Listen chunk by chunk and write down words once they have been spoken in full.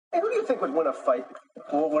Hey, who do you think would win a fight?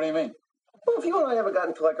 Well, what do you mean? Well, if you and I ever got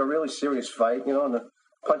into like a really serious fight, and the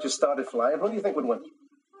punches started flying, who do you think would win?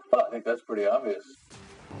 Well, I think that's pretty obvious.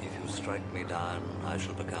 If you strike me down, I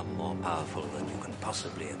shall become more powerful than you can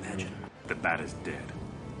possibly imagine. The bat is dead.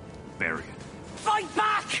 Bury it. Fight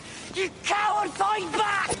back! You coward, fight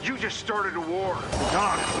back! You just started a war. The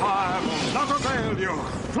dark fire will not avail you.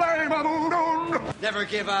 Flame of Udun! Never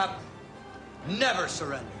give up. Never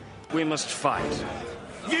surrender. We must fight.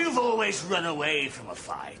 You've always run away from a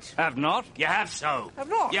fight. Have not? You have so. Have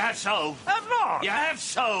not? You have so. Have not? You have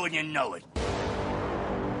so, and you know it.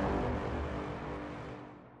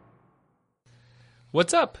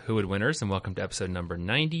 What's up, Who Would Winners, and welcome to episode number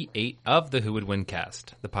 98 of the Who Would Win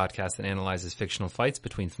cast, the podcast that analyzes fictional fights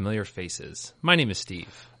between familiar faces. My name is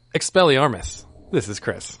Steve. Expelliarmus. This is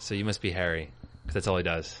Chris. So you must be Harry, because that's all he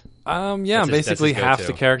does. I'm That's basically his half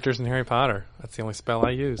go-to. the characters in Harry Potter. That's the only spell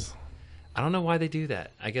I use. I don't know why they do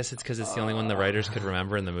that. I guess it's because it's the only one the writers could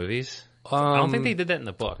remember in the movies. I don't think they did that in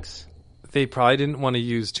the books. They probably didn't want to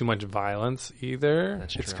use too much violence either.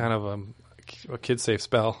 That's It's true. kind of a kid-safe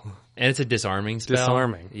spell. And it's a disarming spell.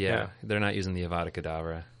 Disarming, Yeah. yeah. They're not using the Avada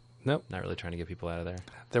Kedavra. Nope. Not really trying to get people out of there.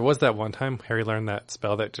 There was that one time Harry learned that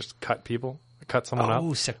spell that just cut people, cut someone up.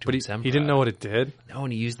 Oh, Sectum But he Sempra. didn't know what it did. No,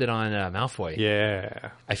 and he used it on Malfoy.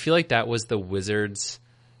 Yeah. I feel like that was the wizard's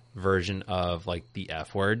version of, like, the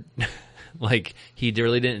F word. Like, he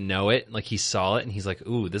really didn't know it. Like, he saw it, and he's like,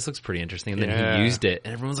 ooh, this looks pretty interesting. And then Yeah. he used it,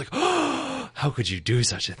 and everyone's like, oh, how could you do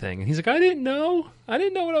such a thing? And he's like, I didn't know. I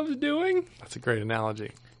didn't know what I was doing. That's a great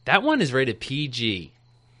analogy. That one is rated PG.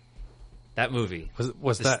 That movie.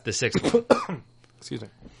 Was that... The sixth one? Excuse me.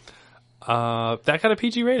 That got a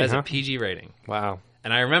PG rating, That's huh? a PG rating. Wow.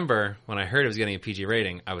 And I remember when I heard it was getting a PG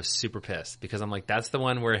rating, I was super pissed. Because I'm like, that's the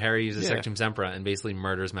one where Harry uses Yeah. Sectum Sempra and basically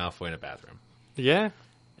murders Malfoy in a bathroom. Yeah.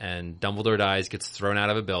 And Dumbledore dies, gets thrown out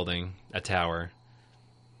of a building, a tower.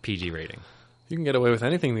 PG rating. You can get away with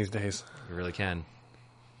anything these days. You really can.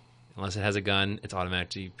 Unless it has a gun, it's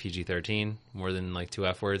automatically PG-13. More than like 2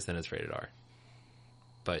 F words, then it's rated R.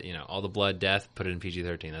 But, all the blood, death, put it in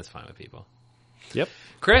PG-13. That's fine with people. Yep.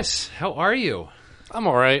 Chris, how are you? I'm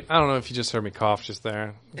all right. I don't know if you just heard me cough just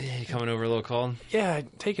there. You coming over a little cold? Yeah, it's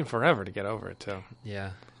taken forever to get over it, too.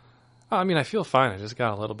 Yeah. Oh, I mean, I feel fine. I just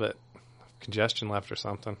got a little bit of congestion left or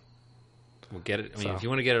something. We'll get it. I mean, So. if you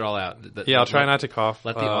want to get it all out. I'll try not to cough.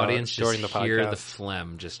 Let the audience just during the hear podcast. the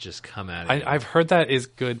phlegm just come out of you. I've heard that is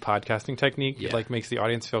good podcasting technique. Yeah. It makes the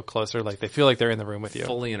audience feel closer. Like they feel like they're in the room with you.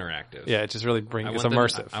 Fully interactive. Yeah, it just really it's want them-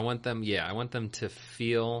 immersive. I want them to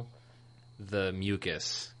feel the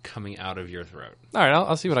mucus coming out of your throat. All right,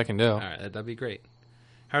 I'll see what I can do. All right, that'd be great.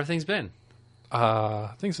 How have things been?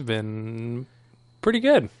 Things have been pretty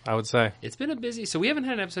good, I would say. It's been a busy. So we haven't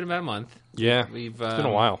had an episode in about a month. Yeah, It's been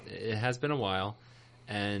a while. It has been a while,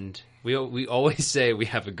 and we always say we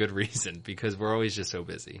have a good reason because we're always just so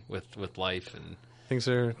busy with life and Things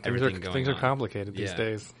are everything going on. complicated these Yeah.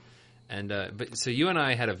 days. and but so you and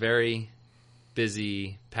I had a very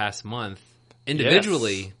busy past month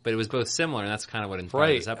individually, Yes. but it was both similar, and that's kind of what inspired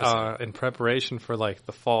Right. this episode. In preparation for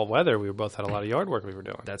the fall weather, we both had a lot of yard work we were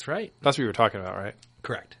doing. That's right. That's what we were talking about, right?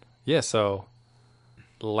 Correct. Yeah. So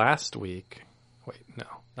last week,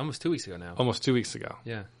 Almost 2 weeks ago now. almost 2 weeks ago.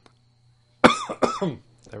 Yeah.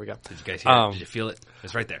 There we go. Did you guys hear it? Did you feel it?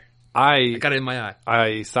 It's right there. I got it in my eye.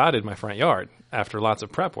 I sodded my front yard after lots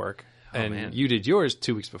of prep work, and man. you did yours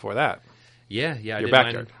 2 weeks before that. Yeah. I Your did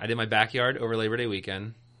backyard. I did my backyard over Labor Day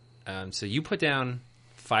weekend. So you put down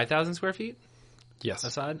 5,000 square feet Yes.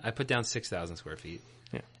 aside. I put down 6,000 square feet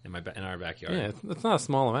Yeah. in our backyard. Yeah, it's not a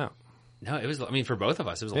small amount. No, it was. I mean, for both of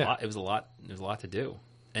us, it was a Yeah. lot. It was a lot. There was a lot to do.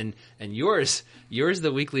 And yours,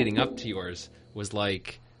 the week leading up to yours was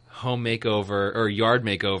like home makeover or yard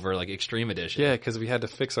makeover, like extreme edition. Yeah, because we had to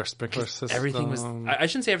fix our sprinkler system. Everything was. I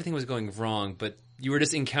shouldn't say everything was going wrong, but you were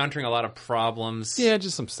just encountering a lot of problems. Yeah,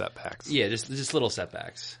 just some setbacks. Yeah, just little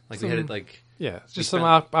setbacks. Like we had like. Yeah, just We some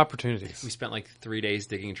spent- opportunities. We spent like 3 days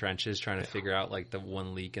digging trenches trying to figure out like the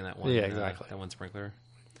one leak in that one. Yeah, exactly. That one sprinkler.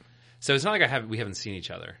 So it's not like we haven't seen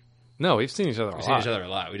each other. No, we've seen each other a We've lot. seen each other a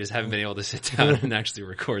lot. We just haven't been able to sit down and actually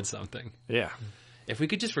record something. Yeah. If we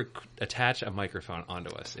could just attach a microphone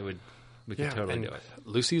onto us, we could totally and do it.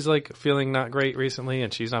 Lucy's feeling not great recently,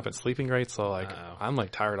 and she's not been sleeping great, so Uh-oh. I'm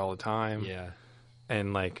tired all the time. Yeah.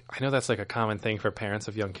 And I know that's a common thing for parents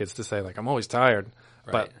of young kids to say, I'm always tired.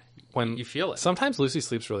 Right. But when You feel it. sometimes Lucy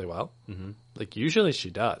sleeps really well. Mm-hmm. Usually she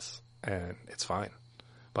does, and it's fine.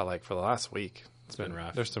 But for the last week, it's been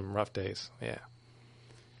rough. There's some rough days. Yeah.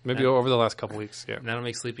 Maybe over the last couple weeks. Yeah. And that'll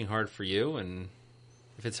make sleeping hard for you, and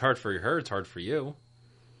if it's hard for her, it's hard for you,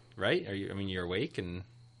 right? You're awake and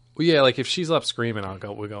Well, yeah, like if she's up screaming,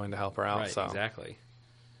 we're going to help her out. Right, so exactly.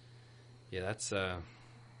 Yeah, that's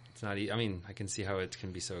it's not. I mean, I can see how it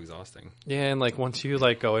can be so exhausting. yeah, and like once you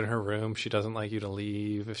like go in her room, she doesn't like you to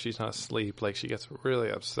leave if she's not asleep. Like she gets really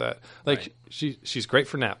upset. Like Right. she's great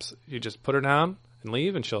for naps. You just put her down and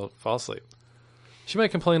leave, and she'll fall asleep. She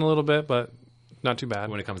might complain a little bit, but not too bad.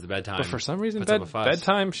 When it comes to bedtime, But for some reason, puts up a fuss.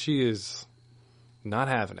 bedtime, she is not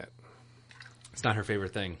having it. It's not her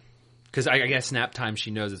favorite thing. Because I guess nap time,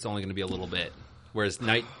 she knows it's only going to be a little bit. Whereas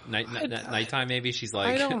nighttime, maybe she's like,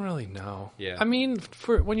 I don't really know. Yeah. I mean,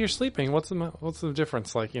 for when you're sleeping, what's the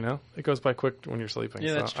difference? Like, you know, it goes by quick when you're sleeping. yeah,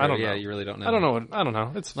 so that's true. I don't yeah, know. you really don't know. I don't know. I don't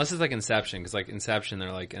know. It's Unless it's like Inception, because like Inception,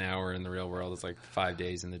 they're like an hour in the real world. It's like 5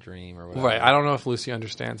 days in the dream or whatever. right. I don't know if Lucy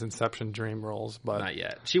understands Inception dream roles, but Not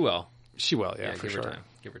yet. She will. she will. Yeah, for give sure. her time.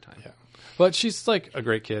 Give her time. Yeah. But she's like a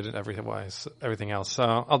great kid and everything else. So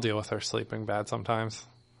I'll deal with her sleeping bad sometimes.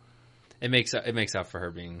 It makes up for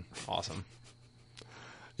her being awesome.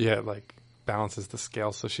 Yeah, it like balances the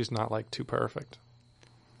scale so she's not like too perfect.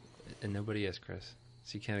 And nobody is, Chris.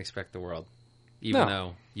 So you can't expect the world. Even No.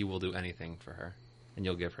 though you will do anything for her. And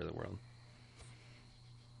you'll give her the world.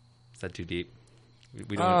 Is that too deep?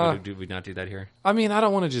 We don't do we not do that here? I mean, I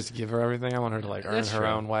don't want to just give her everything. I want her to like earn That's her true.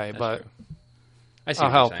 own way. That's But true. I see I'll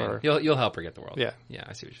what help you're saying. her. You'll help her get the world. Yeah. Yeah,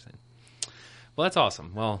 I see what you're saying. Well, that's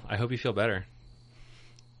awesome. Well, I hope you feel better.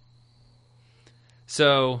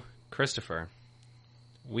 So, Christopher,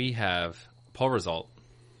 we have poll result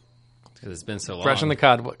because it's been so long. freshen the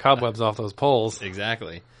cobwebs off those poles.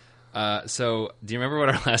 Exactly. So, do you remember what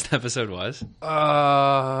our last episode was?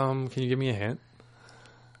 Can you give me a hint?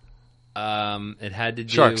 It had to do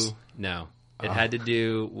Sharks. No, it had to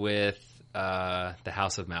do with the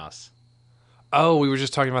House of Mouse. Oh, we were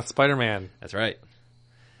just talking about Spider-Man. That's right.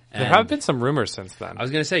 There And have been some rumors since then. I was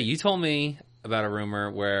going to say, you told me about a rumor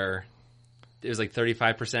where it was like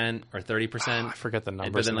 35% or 30%. I forget the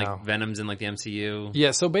numbers But then now. like Venom's in like the MCU.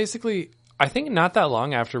 Yeah, so basically, I think not that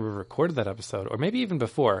long after we recorded that episode, or maybe even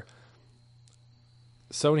before,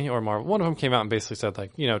 Sony or Marvel, one of them came out and basically said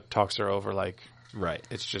like, you know, talks are over, like Right.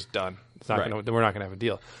 it's just done. It's not Right. we're not gonna have a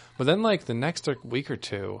deal. But then like the next week or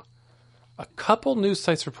two, a couple news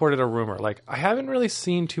sites reported a rumor. Like I haven't really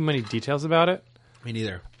seen too many details about it. Me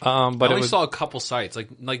neither. But I it only was, saw a couple sites.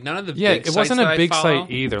 Like none of the yeah, big it sites wasn't that a I big follow.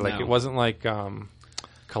 site either. Like No. it wasn't like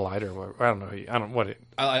Collider. Or, I don't know. I don't what it.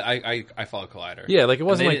 I follow Collider. Yeah, like it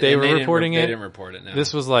wasn't And like they were didn't reporting They it. didn't report it. No.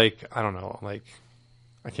 This was like I don't know. Like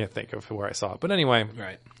I can't think of where I saw it. But anyway,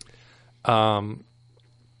 right.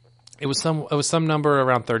 it was some number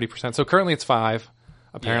around 30%. So currently it's 5.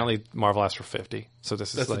 Apparently Marvel asked for 50. So this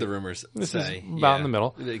is That's like, what the rumors this say. is about in the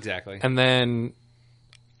middle. Exactly. And then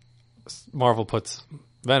Marvel puts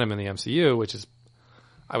Venom in the MCU, which is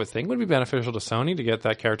I would think would be beneficial to Sony to get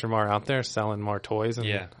that character more out there, selling more toys and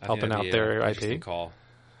I think helping that'd out be their an interesting IP. Call.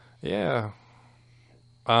 Yeah.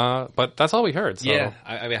 But that's all we heard. So Yeah,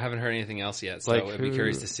 I haven't heard anything else yet, so like I'd be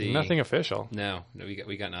curious to see. Nothing official. No,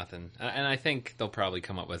 we got nothing, and I think they'll probably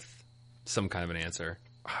come up with some kind of an answer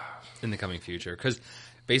in the coming future. Because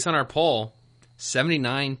based on our poll,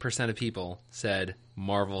 79% of people said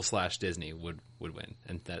Marvel/Disney would win,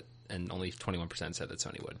 and only 21% said that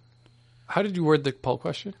Sony would. How did you word the poll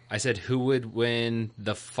question? I said who would win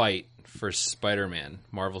the fight for Spider-Man,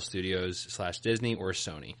 Marvel Studios/Disney or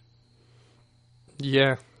Sony?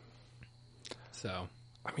 Yeah. So,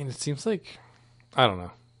 I mean, it seems like I don't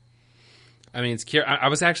know. I mean, I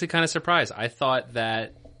was actually kind of surprised. I thought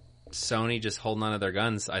that Sony just holding on to their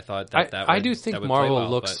guns. I thought that I do think that would Marvel play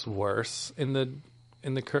well, looks but worse in the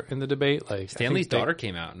debate. Like Stanley's daughter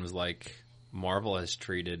came out and was like, "Marvel has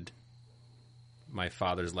treated my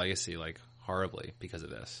father's legacy like horribly because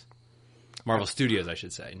of this." Marvel Studios, I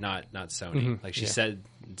should say, not Sony. Mm-hmm. Like she said,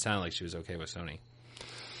 it sounded like she was okay with Sony.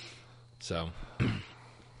 So.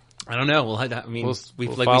 I don't know. We'll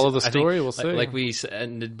follow the story. We'll see. Like we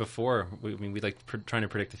ended before. We like trying to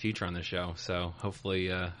predict the future on this show. So hopefully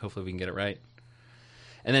we can get it right.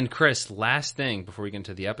 And then Chris, last thing before we get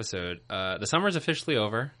into the episode, the summer is officially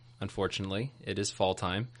over. Unfortunately, it is fall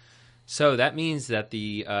time. So that means that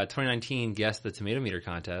the 2019 Guess the Tomato Meter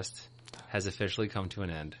contest has officially come to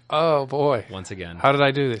an end. Oh boy! Once again, How did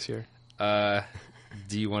I do this year?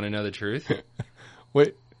 do you want to know the truth?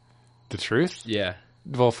 Wait, the truth? Yeah,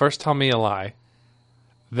 Well, first tell me a lie,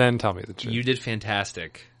 then tell me the truth. you did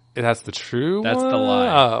fantastic. That's the true That's one? the lie.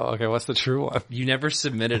 Oh, okay. What's the true one? You never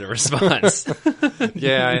submitted a response.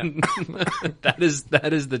 Yeah. That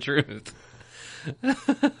is the truth.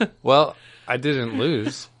 Well, I didn't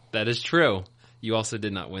lose. That is true. You also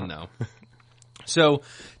did not win, though. So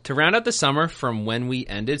to round out the summer from when we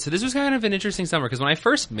ended, so this was kind of an interesting summer because when I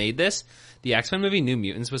first made this, the X-Men movie New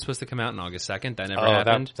Mutants was supposed to come out on August 2nd. That never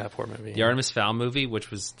happened. That poor movie. The Artemis Fowl movie, which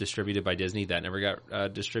was distributed by Disney, that never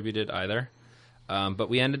got distributed either. But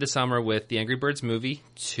we ended the summer with the Angry Birds movie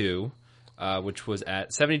 2, which was at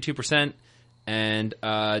 72%, and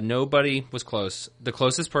nobody was close. The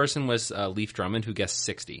closest person was Leif Drummond, who guessed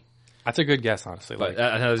 60. That's a good guess, honestly. But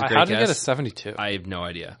that was a great how did you guess. get a 72? I have no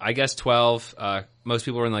idea. I guessed 12. Most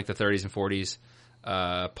people were in like the 30s and 40s.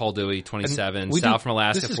 Paul Dewey, 27. Sal from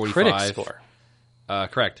Alaska, this is 45. Critics score.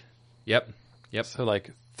 Correct. Yep. So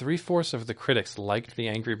like 3/4 of the critics liked the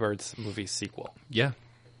Angry Birds movie sequel. Yeah.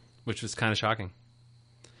 Which was kind of shocking.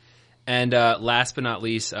 And last but not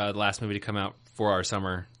least, the last movie to come out for our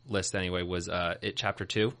summer list anyway was It Chapter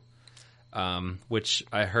 2, which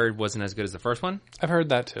I heard wasn't as good as the first one. I've heard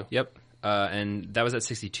that too. Yep. And that was at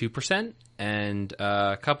 62%. And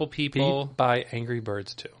a couple people... Beat by Angry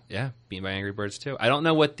Birds 2. Yeah, beaten by Angry Birds 2. I don't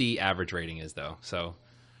know what the average rating is, though. So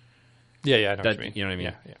Yeah, I know what you mean. You know what I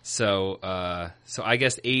mean? Yeah. So I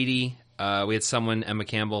guessed 80. We had someone, Emma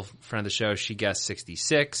Campbell, friend of the show, she guessed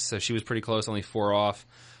 66. So she was pretty close, only 4 off.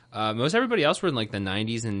 Most everybody else were in like the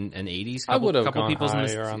 90s and 80s. I would have couple gone people's in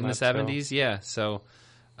higher the on that 70s. too. Yeah. So,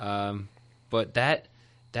 but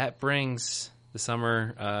that brings the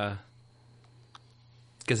summer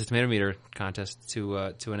Guess the Tomato Meter contest to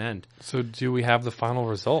an end. So do we have the final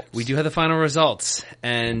results? We do have the final results,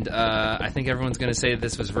 and I think everyone's going to say that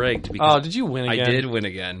this was rigged. Because did you win again? I did win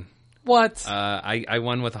again. What? I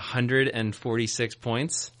won with 146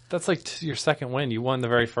 points. That's like your second win. You won the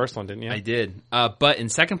very first one, didn't you? I did. But in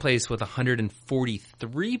second place with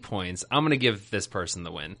 143 points, I'm going to give this person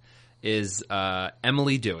the win, is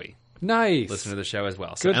Emily Dewey. Nice. Listen to the show as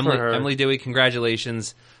well. So Good for her. Emily Dewey,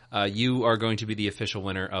 congratulations. You are going to be the official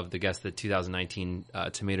winner of the Guess the 2019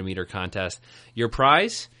 Tomato Meter contest. Your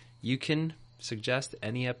prize, you can suggest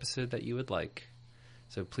any episode that you would like.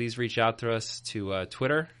 So please reach out to us to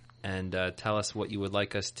Twitter and tell us what you would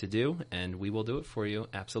like us to do, and we will do it for you,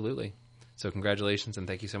 absolutely. So congratulations, and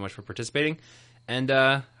thank you so much for participating. And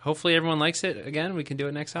hopefully everyone likes it. Again, we can do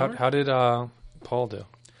it next summer. How did Paul do?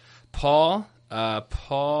 Paul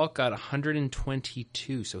got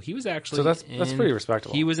 122, so he was actually... So that's pretty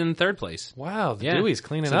respectable. He was in third place. Wow, the Dewey's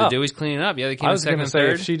cleaning so up. the Dewey's cleaning up. Yeah, they came I in was second going to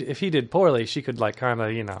and say third. if he did poorly, she could like kind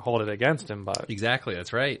of hold it against him, but Exactly,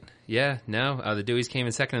 that's right. Yeah, no, the Deweys came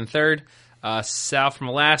in second and third. Sal from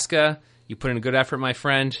Alaska, you put in a good effort, my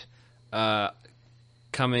friend.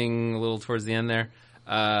 Coming a little towards the end there.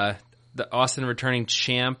 The Austin returning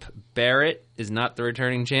champ, Barrett, is not the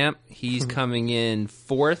returning champ. He's coming in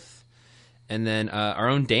fourth. And then our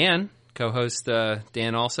own Dan, co-host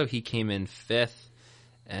Dan also, he came in fifth.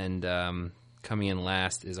 And coming in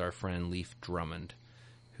last is our friend Leif Drummond,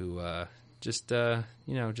 who just a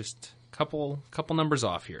couple numbers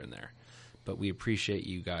off here and there. But we appreciate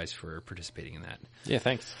you guys for participating in that. yeah,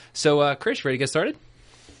 thanks. So, Chris, ready to get started?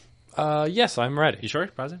 Yes, I'm ready. You sure?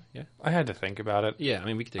 Positive? Yeah. I had to think about it. Yeah, I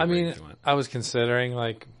mean, we can take a break if you want. I was considering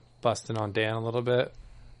like busting on Dan a little bit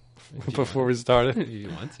before we started. If you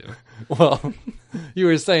want to. Well, you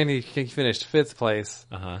were saying he finished fifth place.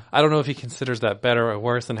 Uh-huh. I don't know if he considers that better or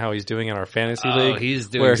worse than how he's doing in our fantasy league. Oh, he's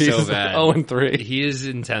doing where so he's bad. 0-3. He is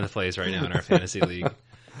in 10th place right now in our fantasy league.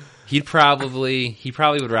 He probably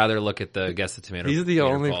would rather look at the Guess the Tomato. He's the Meter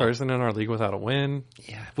only poll. person in our league without a win.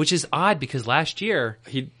 Yeah, which is odd because last year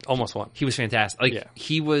He almost won. he was fantastic. Like Yeah.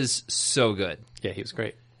 he was so good. Yeah, he was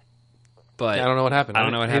great. But I don't know what happened. I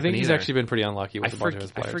don't know what I happened think he's either. actually been pretty unlucky with a bunch of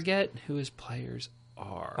his I players. forget who his players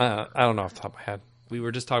are. I don't know off the top of my head. We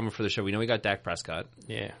were just talking before the show. We know we got Dak Prescott.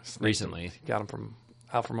 Yeah, Recently. got him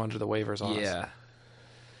out from under the waivers on us.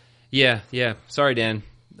 Yeah. Sorry, Dan.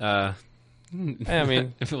 I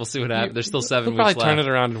mean, We'll see what happens. There's still 7 he'll weeks probably turn left.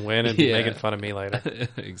 it around and win and be making fun of me later.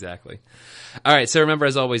 Exactly. All right. So remember,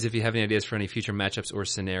 as always, if you have any ideas for any future matchups or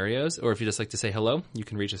scenarios, or if you just like to say hello, you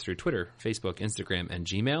can reach us through Twitter, Facebook, Instagram, and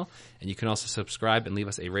Gmail. And you can also subscribe and leave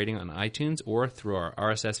us a rating on iTunes or through our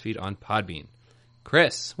RSS feed on Podbean.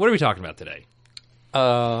 Chris, what are we talking about today?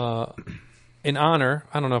 In honor,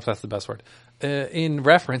 I don't know if that's the best word, in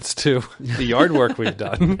reference to the yard work we've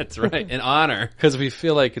done. That's right. In honor. Because we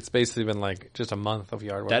feel like it's basically been like just a month of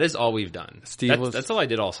yard work. That is all we've done. That's all I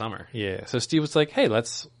did all summer. Yeah. So Steve was like, hey,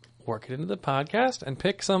 let's work it into the podcast and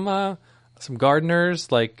pick some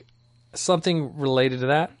gardeners, like something related to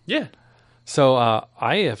that. Yeah. So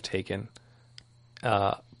I have taken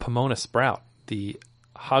Pomona Sprout, the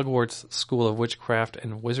Hogwarts School of Witchcraft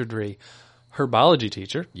and Wizardry herbology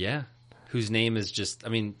teacher. Yeah. Whose name is just, I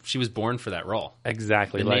mean, she was born for that role.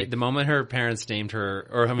 Exactly. The moment her parents named her,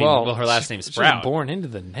 or her last name she Sprout. was born into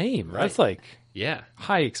the name. Right. That's like, Yeah.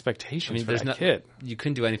 high I expectations mean, for there's that no kid. You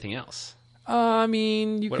couldn't do anything else. I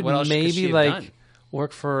mean, you What- could what else could she maybe have like done?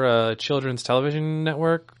 work for a children's television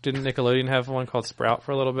network. Didn't Nickelodeon have one called Sprout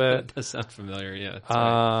for a little bit? That does sound familiar. Yeah. That's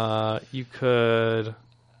right. You could,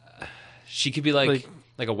 She could be like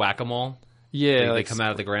a whack-a-mole. yeah, They like, come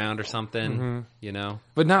out of the ground or something. You know.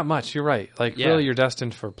 but not much. You're right. Like Yeah. really, you're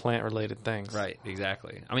destined for plant-related things. Right.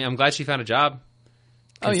 Exactly. I mean, I'm glad she found a job.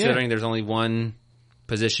 Oh, yeah. Considering there's only one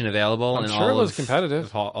position available, I'm in sure all it was of,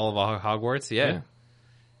 competitive. all of Hogwarts. Yeah. Yeah.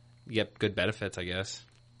 You get good benefits, I guess.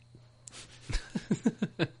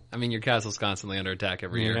 I mean, your castle's constantly under attack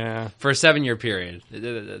every year Yeah. for a 7-year period.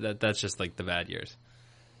 That's just like the bad years.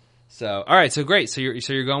 So, all right, so great. So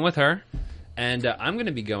you're going with her, and I'm going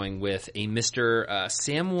to be going with a Mr.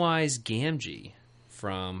 Samwise Gamgee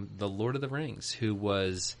from The Lord of the Rings, who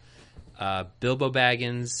was Bilbo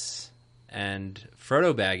Baggins and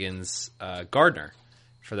Frodo Baggins' gardener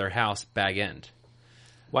for their house, Bag End.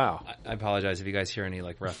 Wow. I apologize if you guys hear any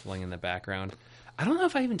like ruffling in the background. I don't know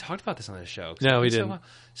if I even talked about this on the show. No, we didn't.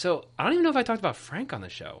 So I don't even know if I talked about Frank on the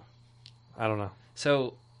show. I don't know.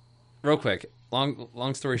 So, real quick,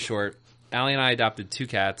 long story short, Allie and I adopted 2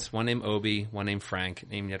 cats, one named Obi, one named Frank,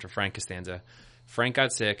 named after Frank Costanza. Frank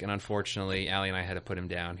got sick, and unfortunately, Allie and I had to put him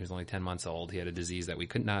down. He was only 10 months old. He had a disease that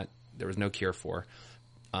there was no cure for.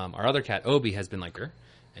 Our other cat, Obi, has been like her,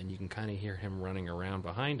 and you can kind of hear him running around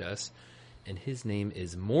behind us, and his name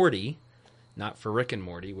is Morty, not for Rick and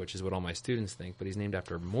Morty, which is what all my students think, but he's named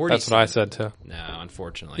after Morty. That's what I said too. No,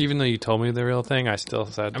 unfortunately. Even though you told me the real thing, I still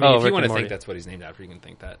said, I mean, if Rick you want and to Morty. think that's what he's named after, you can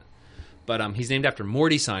think that. But he's named after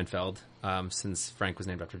Morty Seinfeld. Since Frank was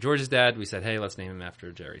named after George's dad, we said, hey, let's name him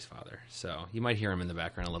after Jerry's father. So you might hear him in the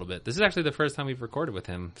background a little bit. This is actually the first time we've recorded with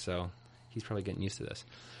him, so he's probably getting used to this.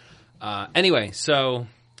 Anyway, so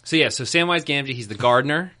Samwise Gamgee, he's the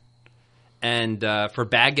gardener. And for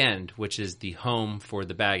Bag End, which is the home for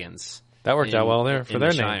the Baggins. That worked out well there for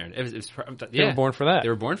their name. It was, They were born for that. They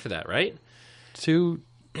were born for that, right? 2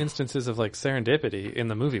 instances of like serendipity in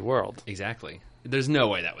the movie world. Exactly. There's no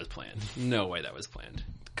way that was planned. No way that was planned.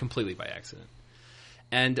 Completely by accident.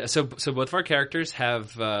 And so both of our characters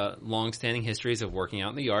have long-standing histories of working out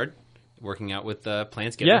in the yard, working out with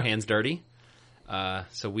plants, getting their hands dirty.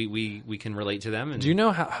 So we can relate to them. And Do you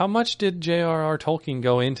know how much did J.R.R. Tolkien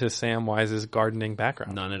go into Samwise's gardening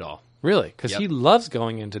background? None at all. Really? Because Yep. he loves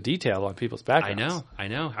going into detail on people's backgrounds. I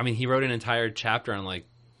know. I mean, he wrote an entire chapter on like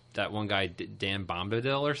that one guy, Dan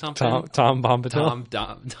Bombadil or something. Tom Bombadil?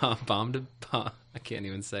 Tom Bombadil. I can't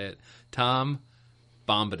even say it. Tom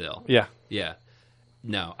Bombadil. Yeah. Yeah.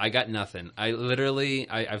 No, I got nothing.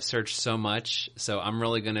 I've searched so much, so I'm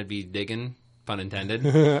really going to be digging, pun intended,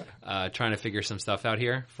 trying to figure some stuff out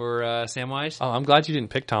here for Samwise. Oh, I'm glad you didn't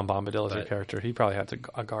pick Tom Bombadil as your But- character. He probably had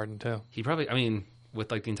a garden too. He probably, I mean, with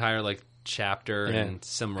like the entire like chapter Yeah. and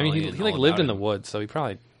some. I mean, he like lived in the woods, so he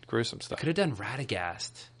probably grew some stuff. Could have done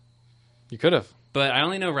Radagast, You could have. but I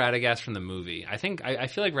only know Radagast from the movie. I feel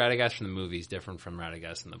like Radagast from the movie is different from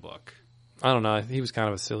Radagast in the book. I don't know. He was kind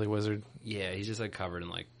of a silly wizard. Yeah, he's just like covered in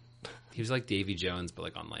like, he was like Davy Jones, but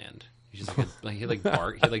like on land. He's just like he had like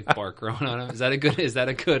bark. He had like bark growing on him. Is that a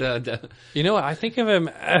good? You know what? I think of him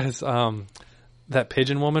as that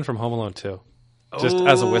pigeon woman from Home Alone 2. Just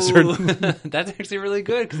as a wizard. That's actually really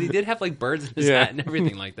good because he did have like birds in his Yeah. hat and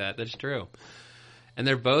everything like that. That's true. And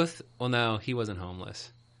they're both. Well, no, he wasn't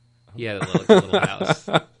homeless. He had a little house.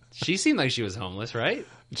 She seemed like she was homeless, right?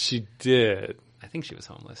 She did. I think she was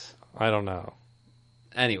homeless. I don't know.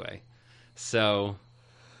 Anyway, so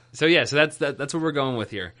that's what we're going with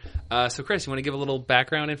here. So Chris, you want to give a little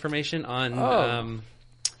background information on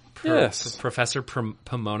Yes. Professor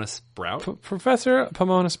Pomona Sprout? Professor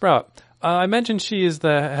Pomona Sprout. I mentioned she is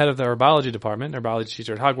the head of the herbology department, herbology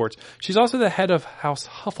teacher at Hogwarts. She's also the head of House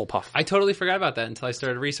Hufflepuff. I totally forgot about that until I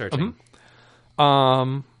started researching.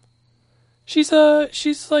 She's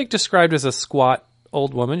like described as a squat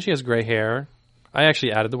old woman. She has gray hair. I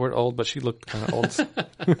actually added the word old, but she looked kind of old.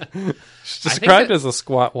 She's described as a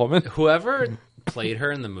squat woman. Whoever played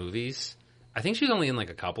her in the movies, I think she's only in like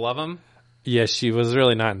a couple of them. Yeah, she was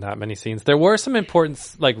really not in that many scenes. There were some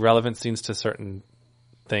important, like relevant scenes to certain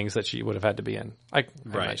things that she would have had to be in. I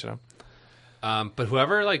mentioned them. But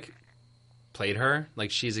whoever like played her,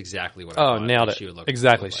 like she's exactly what I Oh, thought nailed that it. she would look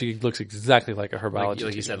Exactly. like. She looks exactly like a herbology like you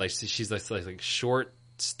teacher. said, like she's like short,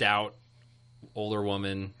 stout, older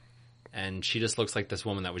woman, and she just looks like this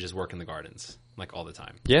woman that would just work in the gardens like all the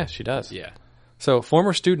time. Yeah, she does. Yeah, So,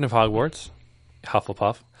 former student of Hogwarts,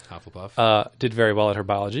 Hufflepuff, did very well at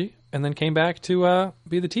herbology, and then came back to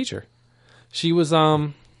be the teacher. She was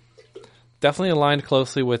definitely aligned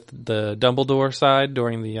closely with the Dumbledore side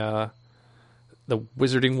during the the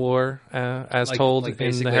Wizarding War as told in the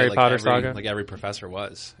basically, Harry Potter every, saga. Like every professor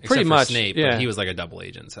was. Except Pretty for much, Snape, yeah. but he was like a double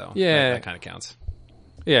agent, so Yeah. that kind of counts.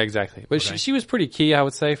 Yeah, exactly. But Okay. she was pretty key, I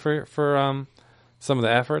would say, for some of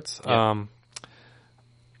the efforts. Yeah.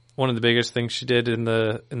 One of the biggest things she did in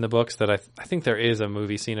the books that I think there is a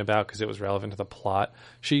movie scene about because it was relevant to the plot.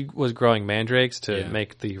 She was growing mandrakes to Yeah.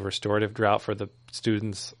 make the restorative drought for the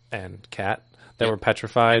students and cat that Yeah. were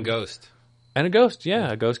petrified. Ghost. And a ghost,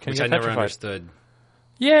 yeah. A ghost can Which get I never petrified. understood.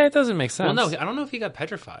 Yeah, it doesn't make Well, sense. no, I don't know if he got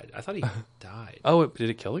petrified. I thought he died. Oh, did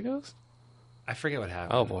it kill the ghost? I forget what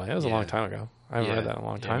happened. Oh, boy. That was a long time ago. I haven't read that in a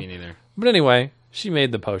long time. Me neither. But anyway, she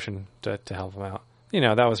made the potion to help him out. You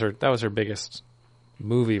know, that was her biggest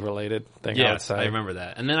movie related thing. I would Yes, say. I remember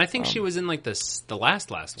that. And then I think she was in like the last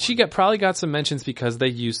one. She probably got some mentions because they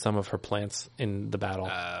used some of her plants in the battle,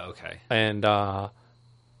 Okay. and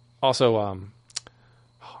also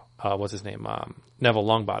what's his name? Neville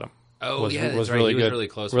Longbottom. Oh, was, yeah, that's was right. really He was good, really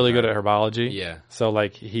close really with good her. at herbology. Yeah. So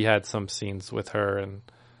like he had some scenes with her and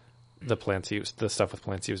the stuff with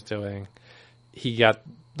plants he was doing. He got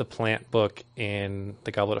the plant book in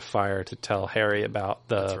the Goblet of Fire to tell Harry about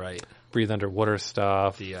the That's right. breathe underwater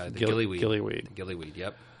stuff. The gillyweed. Gillyweed. The gillyweed,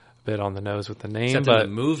 yep. Bit on the nose with the name, Except but in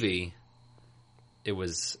the movie, it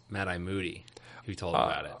was Mad-Eye Moody who told him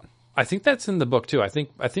about it. I think that's in the book too. I think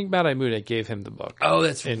Mad Eye Moody gave him the book. Oh,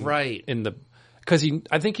 that's right. Because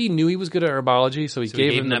I think he knew he was good at herbology, so he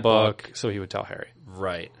gave him the that book, book. so he would tell Harry.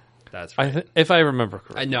 Right. That's right. If I remember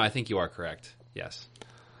correctly. No, I think you are correct. Yes.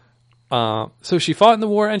 So she fought in the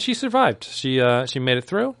war and she survived. She made it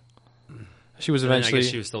through. She was And then eventually, I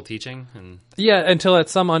guess she was still teaching. And until at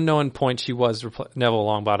some unknown point she was Neville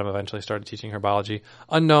Longbottom eventually started teaching herbology.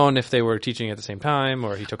 Unknown if they were teaching at the same time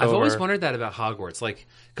or he took over. I've always wondered that about Hogwarts, like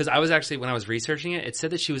because I was actually when I was researching it, it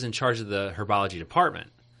said that she was in charge of the herbology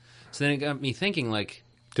department. So then it got me thinking, like,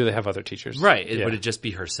 do they have other teachers? right? Yeah. Would it just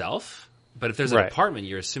be herself? But if there's a Right. department,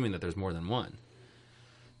 you're assuming that there's more than one.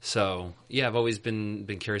 So yeah, I've always been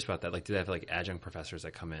curious about that. Like, do they have like adjunct professors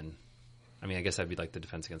that come in? I mean, I guess that'd be like the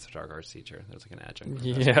Defense Against the Dark Arts teacher. There's like an adjunct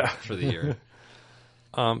professor for the year.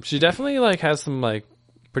 She definitely like has some like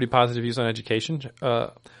pretty positive views on education.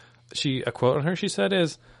 A quote on her she said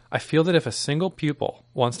is, "I feel that if a single pupil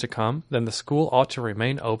wants to come, then the school ought to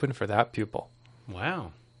remain open for that pupil."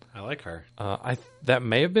 Wow, I like her. That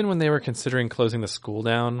may have been when they were considering closing the school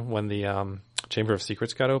down when the Chamber of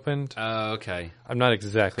Secrets got opened. Okay, I'm not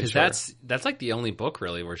exactly because sure. that's like the only book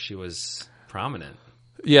really where she was prominent.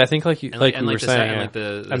 Yeah, I think like you And like and we were the saying, and yeah. like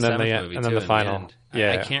the and then seventh the movie and then too, the final. end.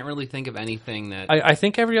 Yeah, I can't really think of anything that. I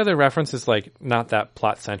think every other reference is like not that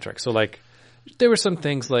plot centric. So like there were some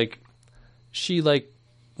things like she like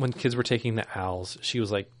when kids were taking the owls, she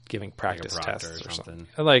was like giving practice proctor tests or or something.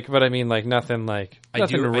 something. Like, but I mean like nothing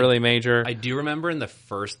really major. I do remember in the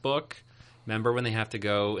first book. Remember when they have to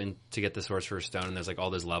go and to get the Sorcerer's Stone, and there's like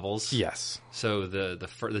all those levels. Yes. So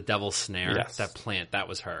the Devil's Snare, Yes. that plant, that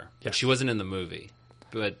was her. But Yes. she wasn't in the movie,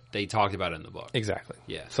 but they talked about it in the book. Exactly.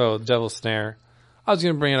 Yeah. So Devil's Snare. I was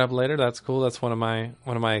going to bring it up later. That's cool. That's one of my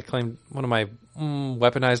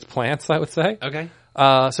weaponized plants, I would say. Okay.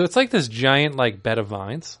 So it's like this giant like bed of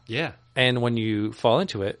vines, Yeah. and when you fall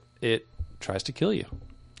into it, it tries to kill you.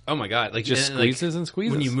 Oh my god! Like Just and, like, squeezes and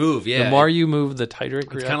squeezes. when you move. Yeah. The more you move, the tighter it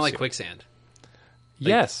it's kind of like quicksand.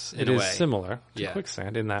 Yes, in it a is way. similar to Yeah.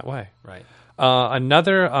 quicksand in that way. Right.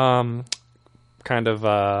 Another kind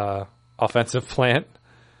of offensive plant.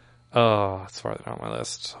 Oh, it's farther down my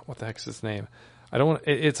list. What the heck's its name? I don't want.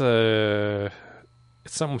 It's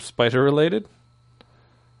something spider related,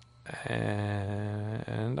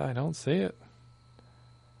 and I don't see it.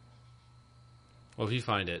 Well, if you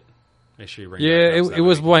find it, make sure you bring. Yeah, it, up, so it that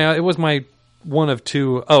was way we my it was my one of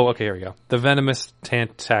two. Oh, okay, here we go. The venomous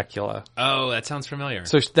tentacula. Oh, that sounds familiar.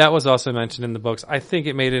 So that was also mentioned in the books. I think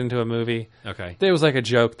it made it into a movie. Okay. There was like a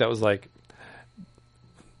joke that was like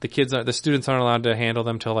the students aren't allowed to handle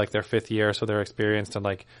them till like their 5th year, so they're experienced, and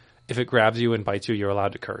like if it grabs you and bites you, you're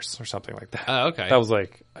allowed to curse or something like that. Oh, okay. That was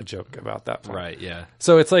like a joke about that point. Right. Yeah.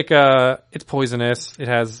 So it's like it's poisonous.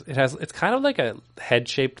 It's kind of like a head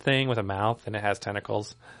shaped thing with a mouth, and it has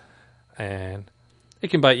tentacles, and it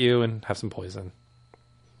can bite you and have some poison.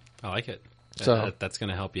 I like it. So- That's going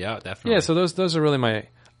to help you out, definitely. Yeah, so those are really my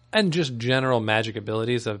and just general magic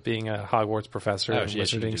abilities of being a Hogwarts professor and yeah,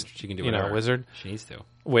 she wizarding, can do you know, whatever wizard. She needs to.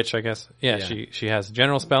 Which I guess, yeah. She has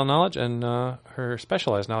general spell knowledge and her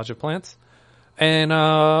specialized knowledge of plants. And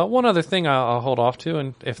one other thing I'll hold off to,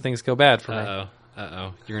 and if things go bad for me.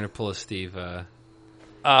 You're going to pull a Steve,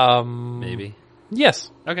 maybe?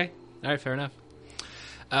 Yes. Okay. All right, fair enough.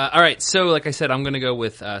 All right, so like I said, I'm going to go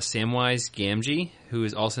with Samwise Gamgee, who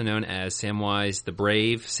is also known as Samwise the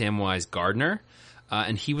Brave, Samwise Gardner.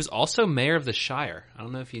 And he was also mayor of the Shire. I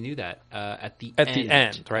don't know if you knew that. At the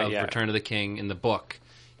end, right, of yeah. Return of the King in the book,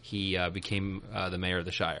 he became the mayor of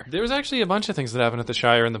the Shire. There was actually a bunch of things that happened at the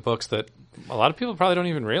Shire in the books that a lot of people probably don't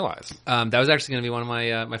even realize. That was actually going to be one of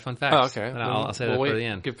my fun facts. Oh, okay. And I'll say that for the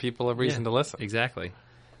end. Give people a reason to listen. Exactly.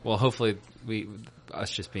 Well, hopefully us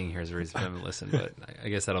just being here is a reason for them to listen, but I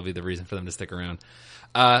guess that'll be the reason for them to stick around.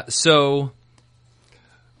 So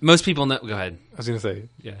most people know. Go ahead. I was going to say,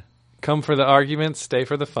 Yeah. come for the arguments, stay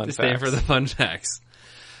for the fun facts. Stay for the fun facts.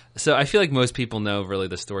 So I feel like most people know really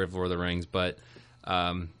the story of Lord of the Rings, but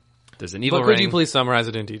there's an evil But ring. could you please summarize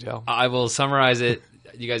it in detail? I will summarize it.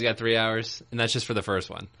 You guys got 3 hours, and that's just for the first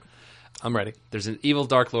one. I'm ready. There's an evil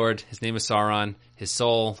Dark Lord. His name is Sauron. His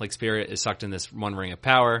soul, like spirit, is sucked in this one ring of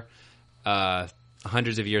power.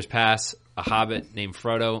 Hundreds of years pass. A hobbit named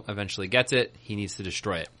Frodo eventually gets it. He needs to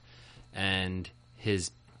destroy it. And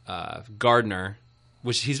his gardener,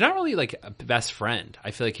 which he's not really like a best friend.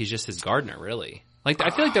 I feel like he's just his gardener, really. Like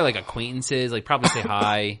I feel like they're like acquaintances. Like probably say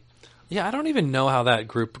hi. Yeah, I don't even know how that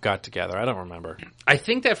group got together. I don't remember. I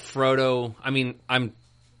think that Frodo. I mean, I'm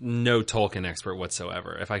no Tolkien expert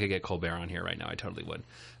whatsoever. If I could get Colbert on here right now, I totally would.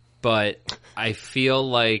 But I feel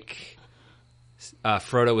like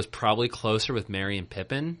Frodo was probably closer with Merry and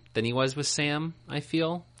Pippin than he was with Sam, I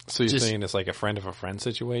feel. So you're saying it's like a friend of a friend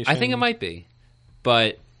situation? I think it might be.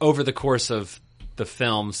 But over the course of the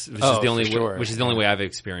films, which is the only way I've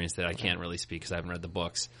experienced it, I can't really speak because I haven't read the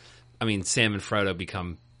books. I mean, Sam and Frodo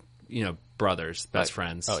become, brothers, best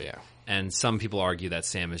friends. Oh, yeah. And some people argue that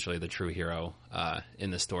Sam is really the true hero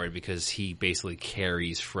in the story because he basically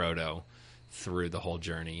carries Frodo through the whole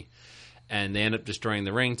journey. And they end up destroying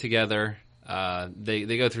the ring together.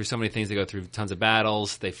 They go through so many things. They go through tons of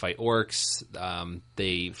battles. They fight orcs.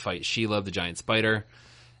 They fight Shelob, the giant spider.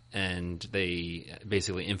 And they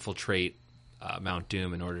basically infiltrate Mount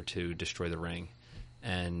Doom in order to destroy the ring.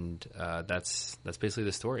 And that's basically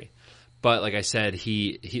the story. But like I said,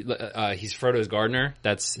 he's Frodo's gardener.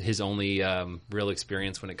 That's his only real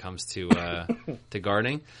experience when it comes to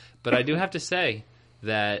gardening. But I do have to say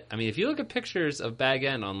that, I mean, if you look at pictures of Bag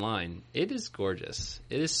End online, it is gorgeous.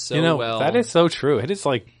 It is so well. That is so true. It is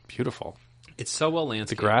like beautiful. It's so well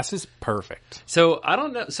landscaped. The grass is perfect. So I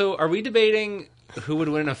don't know. So are we debating who would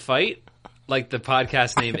win a fight, like the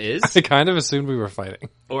podcast name is? I kind of assumed we were fighting.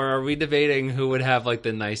 Or are we debating who would have like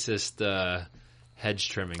the nicest hedge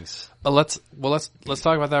trimmings? Let's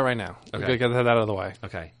talk about that right now. Okay. We'll get that out of the way.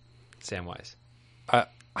 Okay, Samwise.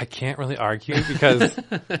 I can't really argue because,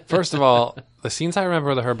 first of all, the scenes I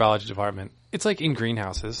remember of the herbology department, it's like in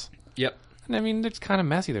greenhouses. Yep, And I mean, it's kind of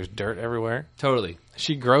messy. There's dirt everywhere. totally.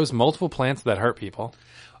 She grows multiple plants that hurt people.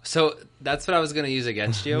 So that's what I was going to use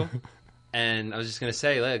against you. And I was just going to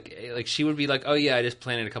say, like she would be like, oh yeah, I just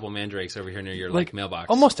planted a couple mandrakes over here near your like mailbox.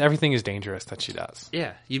 Almost everything is dangerous that she does.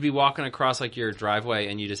 Yeah, you'd be walking across like your driveway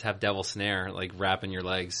and you just have Devil Snare like wrapping your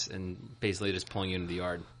legs and basically just pulling you into the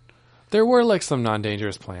yard. There were like some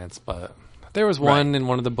non-dangerous plants, but there was one in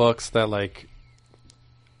one of the books that like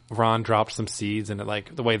Ron dropped some seeds and it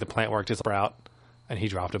like the way the plant worked is sprout, and he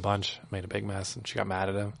dropped a bunch, made a big mess, and she got mad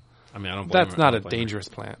at him. I mean, I don't. Blame That's her. not I a don't blame her. dangerous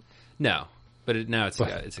plant. No, but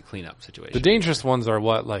it's a cleanup situation. The dangerous ones are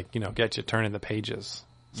what get you turning the pages.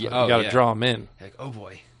 So Yeah, you got to draw them in. You're like, oh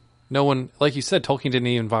boy, No one, like you said, Tolkien didn't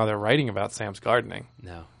even bother writing about Sam's gardening.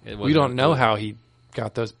 no, We don't know how he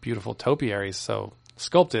got those beautiful topiaries so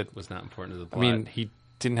sculpted. It was not important to the I plot. mean, he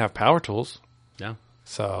didn't have power tools, no,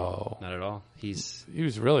 so not at all. he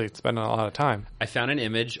was really spending a lot of time. I found an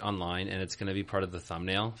image online, and it's going to be part of the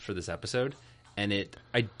thumbnail for this episode. And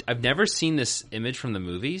I've never seen this image from the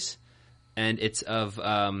movies, and it's of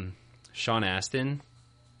Sean Astin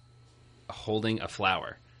holding a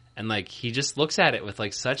flower, and like he just looks at it with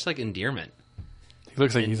like such like endearment. He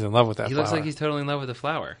looks like he's in love with that He flower. looks like he's totally in love with the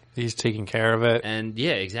flower, He's taking care of it. and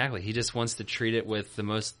yeah, exactly. He just wants to treat it with the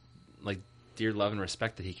most like dear love and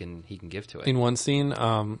respect that he can give to it. In one scene,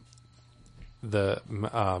 the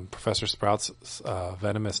Professor Sprout's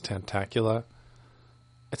venomous tentacula.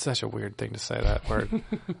 It's such a weird thing to say that word.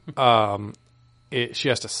 She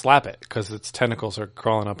has to slap it because its tentacles are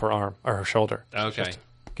crawling up her arm or her shoulder. She Okay. has to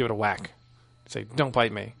give it a whack. Say, "Don't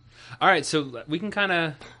bite me." All right, so we can kind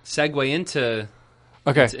of segue into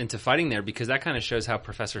fighting there because that kind of shows how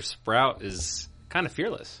Professor Sprout is kind of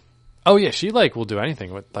fearless. Oh yeah, she will do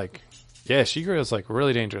anything with she grows like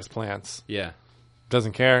really dangerous plants. Yeah,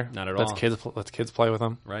 Doesn't care. Not at lets all. Lets kids play with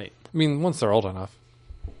them. right. I mean, once they're old enough.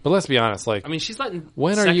 But let's be honest. I mean, she's letting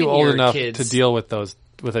When are you old second-year enough kids, to deal with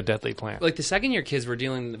a deadly plant? Like the second year kids were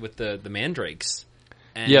dealing with the mandrakes,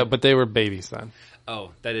 And, Yeah, but they were babies then.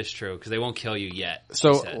 oh, that is true because they won't kill you yet. she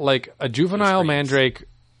So said. like a juvenile screams. mandrake,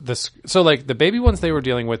 so like the baby ones they were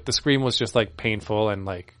dealing with, the scream was just like painful and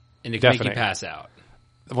like and it can make deafening. you pass out.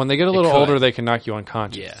 When they get a little could. older, they can knock you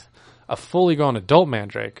unconscious. Yeah. A fully grown adult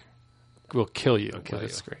mandrake will kill you kill with you.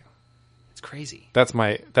 its scream. It's crazy. That's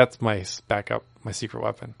my backup, my secret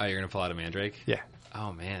weapon. Oh, you're gonna pull out a mandrake? Yeah.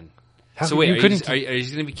 Oh man. How So come wait, you are you, couldn't just, are you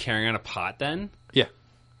going to be carrying on a pot then? Yeah.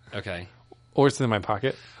 Okay. Or it's in my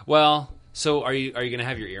pocket. Well, so are you going to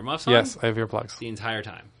have your earmuffs on? Yes, I have earplugs. The entire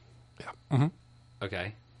time. Yeah. Mm-hmm.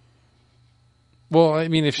 Okay. Well, I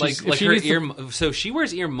mean, if she's Like if she her needs to- so she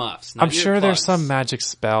wears earmuffs. Not I'm sure there's earplugs. some magic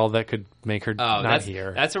spell that could make her Oh, not that's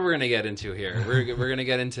hear. that's what we're gonna get into here. We're gonna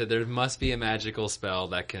get into there must be a magical spell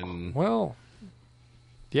that can. Well,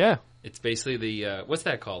 yeah. It's basically the what's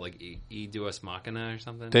that called? Like E Deus Machina or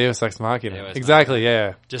something. Deus Ex Machina. Deus Ex Exactly.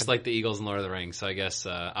 Yeah. Just like the Eagles in Lord of the Rings. So I guess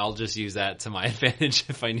I'll just use that to my advantage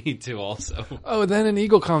if I need to. Also. Oh, then an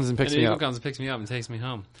eagle comes and picks And me Eagle up. comes and picks me up and takes me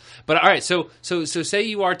home. But all right, so say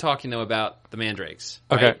you are talking though about the mandrakes.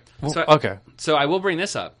 Okay. Right? Well, So, okay. So I will bring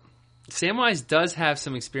this up. Samwise does have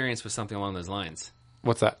some experience with something along those lines.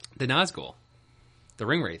 What's that? The Nazgul, the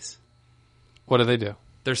ring wraiths. What do they do?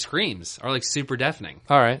 Their screams are like super deafening.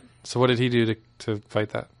 All right. So what did he do to fight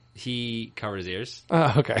that? He covered his ears.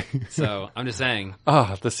 Oh, okay. So I'm just saying,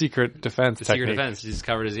 The secret defense the technique. secret defense. He just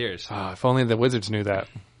covered his ears. If only the wizards knew that.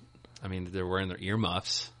 I mean, they're wearing their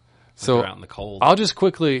earmuffs. So they're out in the cold. I'll just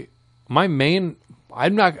quickly. I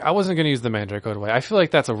wasn't going to use the mandrake right away. I feel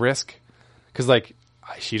like that's a risk because like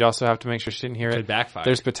she'd also have to make sure she didn't hear it. Could backfire.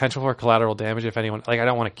 There's potential for collateral damage if anyone. Like I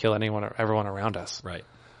don't want to kill anyone or everyone around us. Right.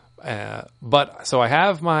 But so I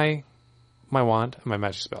have my wand and my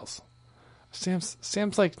magic spells.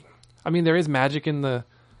 Sam's like, I mean, there is magic in the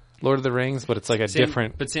Lord of the Rings, but it's like a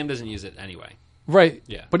different. But Sam doesn't use it anyway. Right.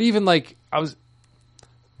 Yeah. But even like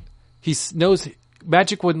he knows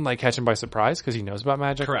magic wouldn't like catch him by surprise because he knows about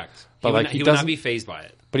magic. Correct. But He like would he not, he would not doesn't. be phased by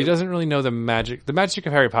it. But he doesn't really know the magic. The magic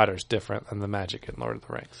of Harry Potter is different than the magic in Lord of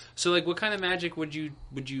the Rings. So, like, what kind of magic would you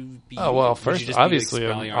be? Oh well, would you first just be obviously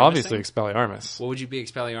Expelliarmusing? Expelliarmus. What would you be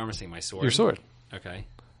Expelliarmusing? My sword. Your sword. Okay.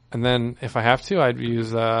 And then if I have to, I'd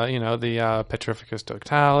use the Petrificus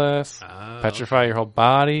Totalis, petrify your whole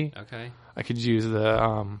body. Okay. I could use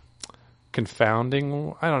the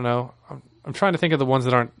confounding. I don't know. I'm trying to think of the ones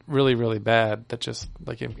that aren't really really bad that just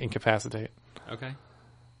like incapacitate. Okay.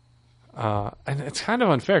 And it's kind of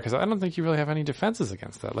unfair because I don't think you really have any defenses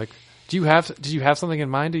against that. Like, did you have something in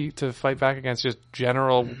mind to fight back against just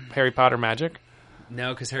general Harry Potter magic?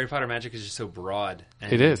 No, because Harry Potter magic is just so broad.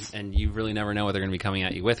 And, It is. And you really never know what they're going to be coming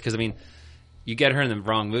at you with. Because, I mean, you get her in the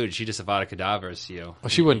wrong mood, she just Avada Kedavras you. Well,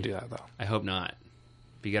 she wouldn't do that though. I hope not.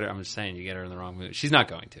 But you get her, I'm just saying, you get her in the wrong mood. She's not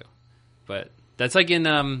going to. But that's like in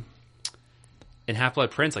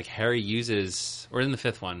Half-Blood Prince, like Harry uses, or in the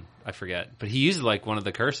fifth one, I forget, but he uses like one of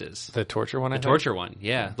the curses. The torture one. The torture one,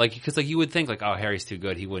 yeah. Like, because like you would think like, oh, Harry's too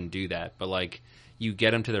good, he wouldn't do that. But like, you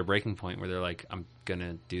get them to their breaking point where they're like, I'm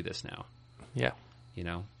gonna do this now. Yeah. You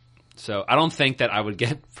know. So I don't think that I would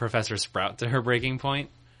get Professor Sprout to her breaking point.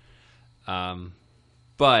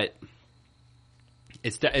 But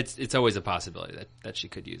it's always a possibility that she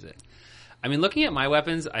could use it. I mean, looking at my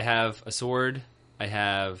weapons, I have a sword. I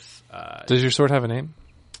have. Does your sword have a name?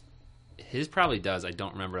 His probably does. I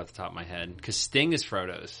don't remember off the top of my head because Sting is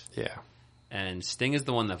Frodo's. Yeah. And Sting is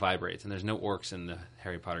the one that vibrates, and there's no orcs in the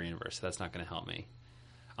Harry Potter universe, so that's not going to help me.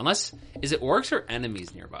 Unless, is it orcs or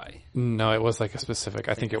enemies nearby? No, it was like a specific.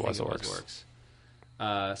 I think it was orcs.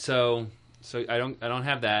 So I don't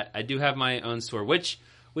have that. I do have my own sword, which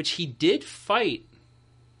he did fight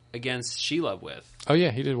against Shelob with. Oh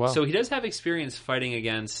yeah, he did well. So he does have experience fighting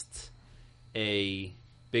against a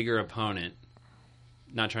bigger opponent.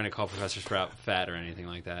 Not trying to call Professor Sprout fat or anything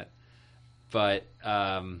like that, but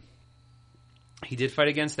he did fight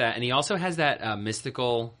against that, and he also has that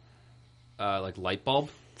mystical like light bulb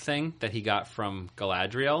thing that he got from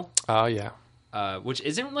Galadriel. Oh yeah. Which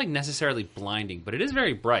isn't like necessarily blinding, but it is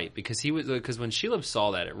very bright because when Shelob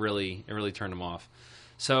saw that, it really turned him off.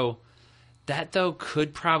 So that though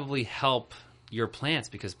could probably help your plants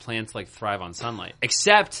because plants like thrive on sunlight.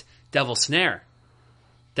 Except Devil Snare.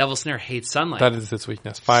 Devil Snare hates sunlight. That is its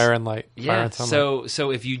weakness. Fire and light. Fire Yeah. and sunlight.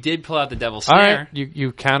 So if you did pull out the Devil All Snare, right,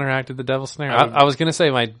 you counteracted the Devil Snare. I was going to say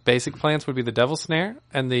my basic plans would be the Devil Snare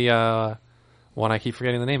and the one I keep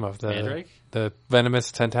forgetting the name of, Mandrake? the Venomous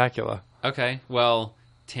Tentacula. okay. Well,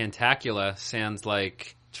 Tantacula sounds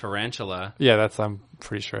like tarantula. Yeah, I'm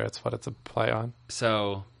pretty sure that's what it's a play on.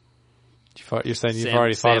 So You're saying you've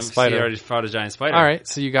already fought a spider. He already fought a giant spider. All right,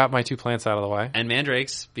 so you got my 2 plants out of the way. And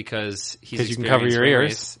mandrakes, because you can cover your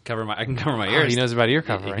ears. I can cover my Oh, ears. he knows about ear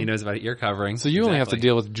covering. He knows about ear covering. So you only have to Exactly.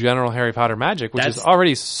 deal with general Harry Potter magic, which is That's-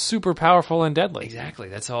 already super powerful and deadly. Exactly.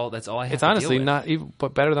 That's all I have It's to honestly deal with. not even,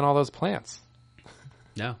 but better than all those plants.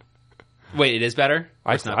 No. Wait, it is better?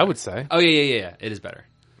 Or it's not I better? would say Oh, yeah. It is better.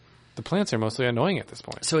 the plants are mostly annoying at this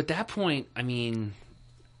point. So at that point, I mean,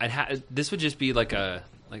 this would just be like a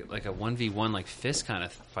 1v1 like fist kind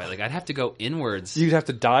of fight. Like I'd have to go inwards. You'd have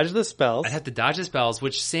to dodge the spells. I'd have to dodge the spells,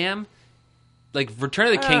 which Sam, like Return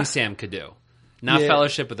of the King Sam could do. Not Yeah.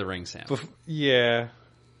 Fellowship of the Ring Sam. Yeah.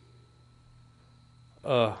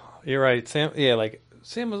 You're right. Sam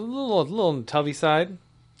was a little on the tubby side.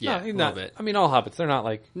 Yeah, No, a not, little bit. I mean, all hobbits, they're not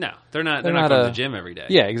like... No, they're not They're going not to a- the gym every day.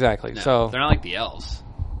 Yeah, exactly. No, So, they're not like the elves.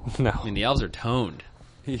 no. I mean, the elves are toned.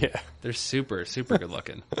 Yeah. They're super, super good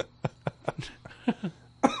looking.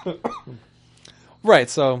 Right,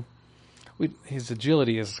 so his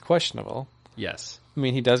agility is questionable. Yes. I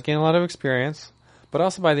mean, he does gain a lot of experience, but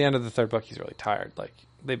also by the end of the 3rd book, he's really tired. Like,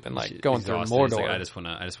 they've been, like, going through Exhausted. He's Mordor. like,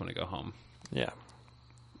 I just want to go home. Yeah.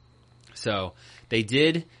 So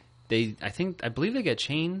I believe they get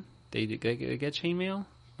chain. They get chainmail,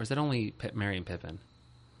 or is that only Merry and Pippin?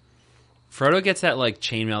 Frodo gets that like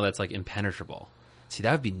chainmail that's like impenetrable. See,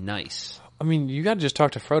 that would be nice. I mean, you got to just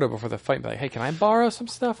talk to Frodo before the fight and be like, hey, can I borrow some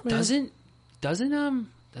stuff, man?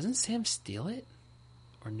 Doesn't Sam steal it,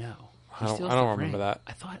 or no? He I don't steals the remember ring. that.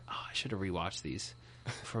 I thought, I should have rewatched these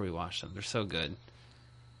before we watched them. They're so good.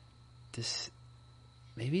 I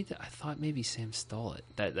thought maybe Sam stole it.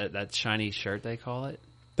 That shiny shirt they call it.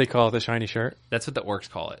 They call it the shiny shirt? That's what the orcs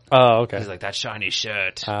call it. Oh, okay. He's like, that shiny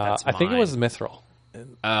shirt. That's I think it mine." was Mithril.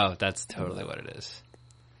 Oh, that's totally what it is.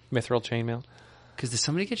 Mithril chainmail. Because does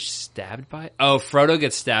somebody get stabbed by it? Oh, Frodo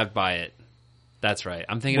gets stabbed by it. That's right.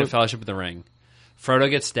 I'm thinking of Fellowship of the Ring. Frodo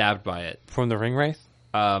gets stabbed by it. From the Ring Wraith?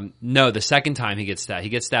 No, the second time he gets stabbed. He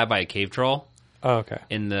gets stabbed by a cave troll Oh, okay.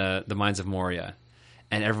 in the Mines of Moria.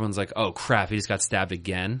 And everyone's like, oh, crap, he just got stabbed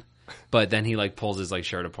again. But then he, like, pulls his, like,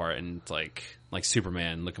 shirt apart and it's like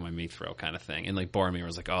Superman, look at my mithril kind of thing. And, like, Boromir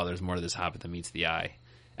was like, oh, there's more to this hobbit than meets the eye.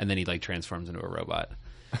 And then he, like, transforms into a robot.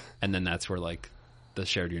 And then that's where, like, the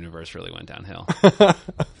shared universe really went downhill.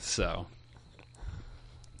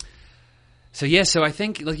 So yeah, so I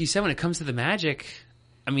think, like you said, when it comes to the magic,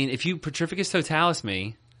 I mean, if you Petrificus Totalis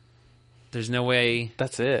me, there's no way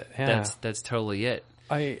That's it. Yeah. that's totally it.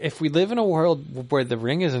 If we live in a world where the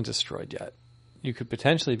ring isn't destroyed yet, you could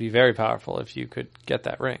potentially be very powerful if you could get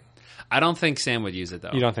that ring. I don't think Sam would use it though.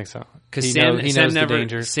 You don't think so? Because he Sam knows never the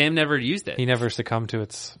danger. Sam never used it. He never succumbed to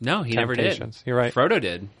its No, he never did. temptations. You're right. Frodo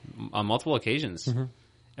did on multiple occasions. Mm-hmm.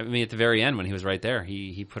 I mean, at the very end when he was right there,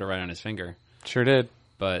 he put it right on his finger. Sure did.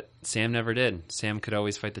 But Sam never did. Sam could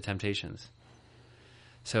always fight the temptations.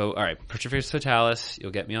 So, all right, Petrificus Totalis,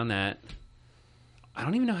 you'll get me on that. I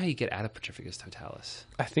don't even know how you get out of Petrificus Totalis.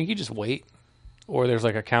 I think you just wait. Or there's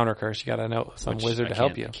like a counter curse. You got to know some Which wizard I to help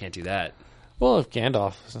can't- you. I can't do that. Well, if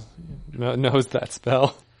Gandalf knows that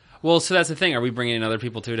spell. Well, so that's the thing. Are we bringing in other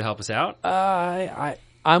people too to help us out?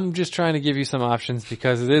 I'm just trying to give you some options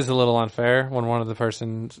because it is a little unfair when one of the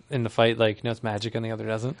persons in the fight like knows magic and the other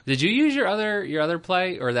doesn't. Did you use your other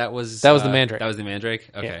play, or that was That was the Mandrake. That was the Mandrake.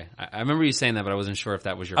 Okay, I remember you saying that, but I wasn't sure if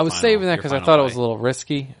that was your. I was final- saving that your because I final thought it play. was a little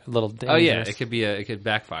risky, a little dangerous. Oh yeah, it could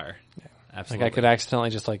backfire. Yeah. Absolutely. Like I could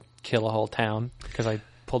accidentally just like kill a whole town because I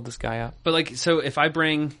pulled this guy out. But like, so if I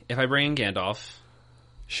bring in Gandalf,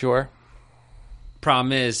 Sure.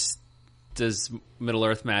 problem is, does Middle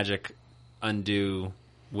Earth magic undo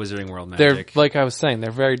Wizarding World They're magic? like I was saying,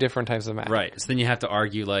 they're very different types of magic. Right. So then you have to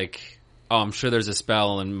argue like, oh, I'm sure there's a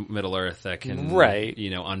spell in Middle Earth that can, Right.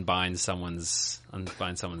 unbind someone's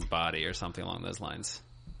body or something along those lines.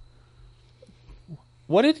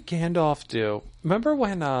 What did Gandalf do? Remember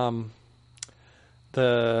when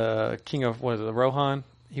the king of what is it, Rohan?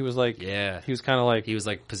 He was like, Yeah. he was kind of like, He was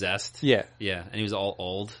like possessed. yeah. Yeah, and he was all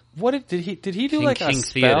old. What did he do King- like a King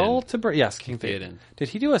spell Theoden. to break? Yes, King Theoden. Theoden. Did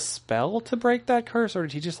he do a spell to break that curse, or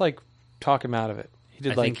did he just like talk him out of it? He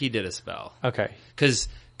did I like think he did a spell. okay, Because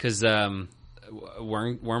Wormtongue,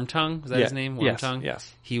 was that Yeah. his name? Yes, Wormtongue?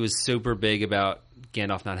 yes. He was super big about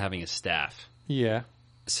Gandalf not having a staff. yeah,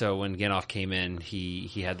 So when Gandalf came in, he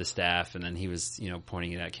had the staff, and then he was,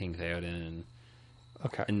 pointing it at King Theoden,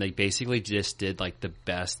 okay. and they basically just did like the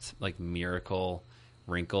best like miracle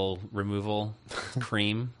wrinkle removal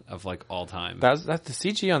cream of like all time. That's the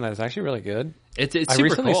CG on that is actually really good. It's I super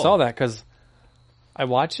recently cool. saw that because I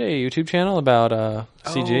watch a YouTube channel about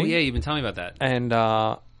CG. Oh, yeah, you've been telling me about that. And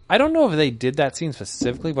I don't know if they did that scene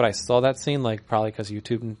specifically, but I saw that scene like probably because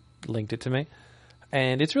YouTube linked it to me,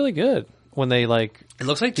 and it's really good. when they like. It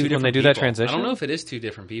looks like two when different they do that people. transition. I don't know if it is two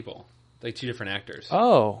different people, like two different actors.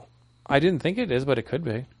 Oh, I didn't think it is, but it could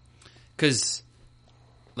be. Because,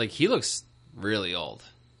 like, he looks really old.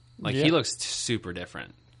 Like, Yeah. he looks super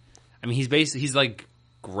different. I mean, he's like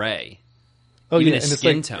gray. Oh Even yeah, his and it's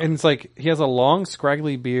skin like, tone. and it's like he has a long,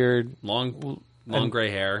 scraggly beard, Long and- gray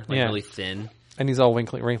hair, like yeah. really thin. and he's all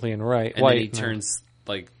wrinkly and white. And then he turns,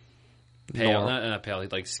 like, pale, Norm. not pale,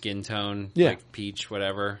 like skin tone, Yeah. like peach,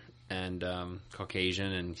 whatever, and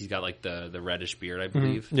Caucasian, and he's got, like, the reddish beard, I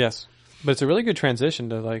believe. Yes, but it's a really good transition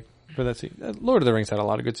to like for that. Lord of the Rings had a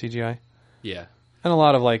lot of good CGI Yeah. and a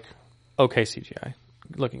lot of like okay CGI.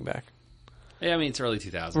 Looking back, Yeah, I mean, it's early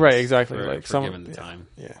 2000s. Right, exactly, For, like for some- given the yeah. time.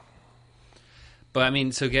 yeah. But, I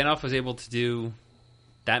mean, so Gandalf was able to do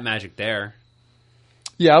that magic there.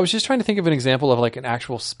 Yeah, I was just trying to think of an example of like an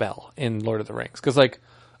actual spell in Lord of the Rings because like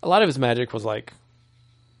a lot of his magic was like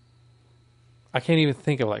I can't even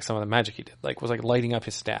think of like some of the magic he did. Like was like lighting up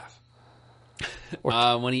his staff.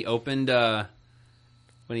 When he opened, well,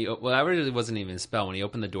 that really wasn't even a spell. When he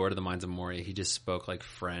opened the door to the Mines of Moria, he just spoke like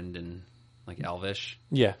friend and like Elvish.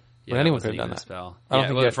 Yeah, Yeah, but that anyone wasn't could have even done a that. spell. I don't Yeah,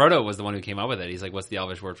 think well, he had- Frodo was the one who came up with it. He's like, "What's the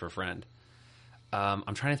Elvish word for friend?"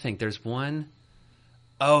 I'm trying to think. There's one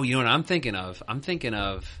oh, you know what I'm thinking of? I'm thinking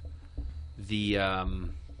of the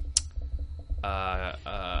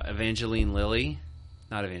Evangeline Lilly,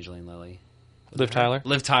 not Evangeline Lilly. Liv Tyler.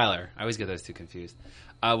 Liv Tyler. I always get those two confused.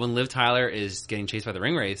 When Liv Tyler is getting chased by the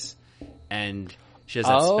Ringwraiths, and she has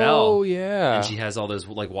that spell. Oh yeah. And she has all those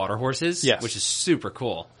like water horses, Yes. which is super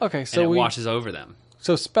cool. Okay, so and it we- washes over them.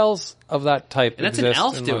 So spells of that type. And that's an exist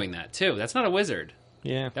elf in doing that too. That's not a wizard.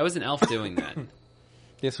 Yeah. That was an elf doing that.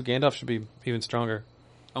 Yeah. So Gandalf should be even stronger.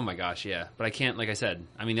 Oh my gosh, yeah. But I can't, like I said,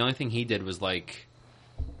 I mean, the only thing he did was like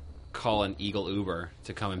call an Eagle Uber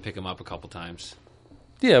to come and pick him up a couple times.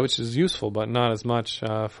 Yeah, which is useful, but not as much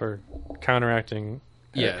for counteracting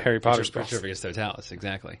Harry Potter spells. Petrificus Totalis,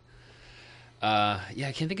 exactly. Yeah,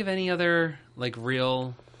 I can't think of any other like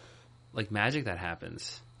real like magic that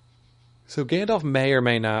happens. So Gandalf may or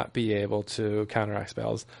may not be able to counteract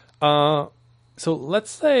spells. So let's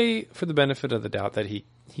say, for the benefit of the doubt, that he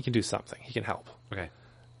can do something. He can help. Okay,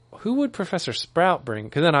 Who would Professor Sprout bring?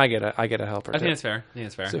 Because then I get a helper. I think too. that's fair. I think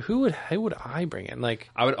that's fair. So who would I bring in? Like,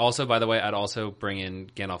 I would also, by the way, I'd also bring in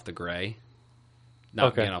Gandalf the Grey,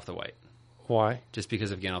 not Okay. Gandalf the White. why? Just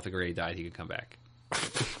because if Gandalf the Grey died, he could come back,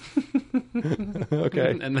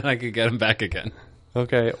 Okay, and then I could get him back again.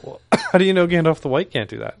 okay. Well, how do you know Gandalf the White can't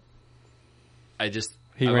do that?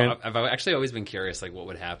 I've actually always been curious, like what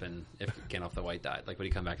would happen if Gandalf the White died? Like, would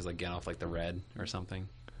he come back as like Gandalf like the Red or something?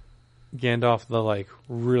 Gandalf the like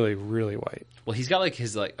really really white. Well, he's got like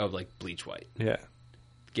his like bleach white. Yeah,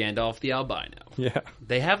 Gandalf the albino. yeah.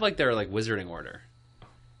 They have like their like wizarding order.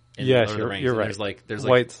 in Yes, Lord of the you're Rings, you're and right. There's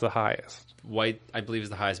White's the highest. white, I believe, is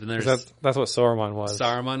the highest. But then 'Cause there's that's what Sauron was.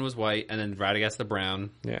 Saruman was white, and then Radagast the brown,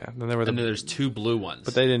 Yeah. Then there were and then there's two blue ones.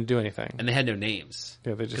 but they didn't do anything. and they had no names.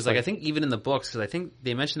 Yeah, they just Because like I think even in the books, because I think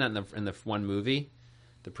they mentioned that in the one movie,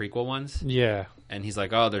 the prequel ones, Yeah, and he's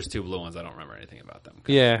like, oh, there's two blue ones. I don't remember anything about them.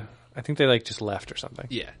 yeah. I think they like just left or something.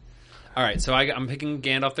 Yeah. All right, so I'm picking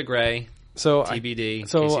Gandalf the Grey. So TBD. in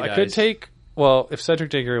So case he I could dies. take. Well, if Cedric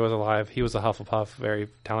Diggory was alive, he was a Hufflepuff, very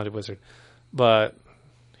talented wizard, but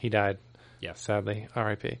he died. Yeah. Sadly,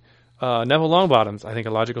 R.I.P. Neville Longbottom's, I think, a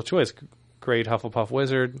logical choice. Great Hufflepuff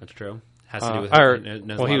wizard. That's true. Has to do with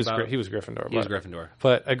He was Gryffindor. He was but- Gryffindor.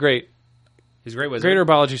 but a great He's a great wizard. great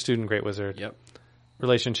herbology student, great wizard. Yep.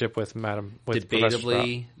 Relationship with Professor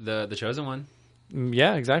Debatably the chosen one. Sprout.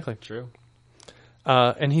 Yeah, exactly. True.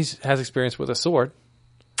 And he has experience with a sword.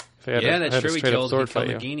 If he had Yeah, a- that's had a true. He straight up killed sword fight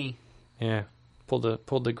you. Nagini. Yeah, pulled the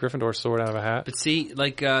Gryffindor sword out of a hat. But see,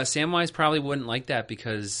 like Samwise probably wouldn't like that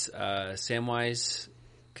because Samwise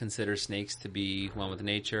considers snakes to be one with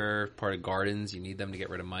nature, part of gardens. You need them to get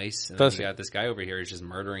rid of mice. And then Does you he? got this guy over here who's just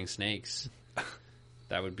murdering snakes.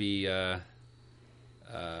 That would be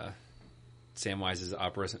Samwise's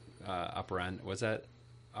operandi. What's that?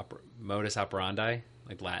 Modus operandi,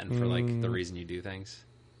 like Latin for like the reason you do things.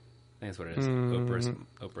 I think that's what it is.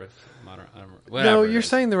 Oprah, modern. Whatever No, it you're is.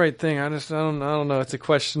 saying the right thing. I don't know. It's a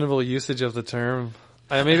questionable usage of the term.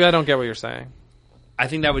 Maybe I don't get what you're saying. I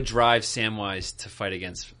think that would drive Samwise to fight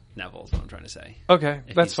against Neville. Is what I'm trying to say. Okay,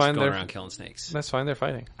 If that's he's fine. Going They're around killing snakes. that's fine. They're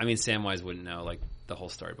fighting. I mean, Samwise wouldn't know like the whole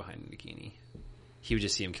story behind Nagini. He would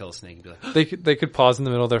just see him kill a snake and be like, They could pause in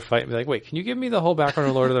the middle of their fight and be like, "Wait, can you give me the whole background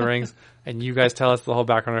of Lord of the Rings?" And you guys tell us the whole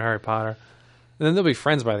background of Harry Potter. And then they'll be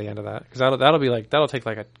friends by the end of that because that'll take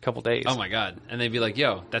like a couple days. "Oh my god!" And they'd be like,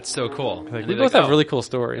 "Yo, that's so cool." Like, And we they'd be both like, have "Oh, really cool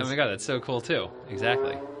stories. Oh my god, that's so cool too.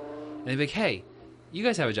 Exactly. And they'd be like, "Hey, You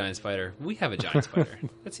guys have a giant spider. We have a giant spider.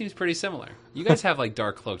 That seems pretty similar. You guys have like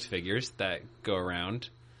dark cloaked figures that go around.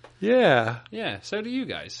 Yeah. Yeah, so do you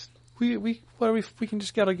guys. We can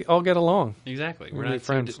just all get along. Exactly. We're not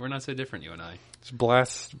friends. We're not so different, you and I. Just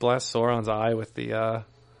blast Sauron's eye with the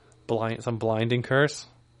some blinding curse.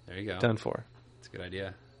 There you go. Done for. It's a good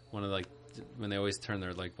idea. One of when they always turn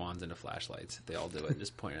their like wands into flashlights, they all do it.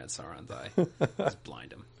 Just point it at Sauron's eye. Just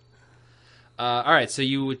blind him. All right, so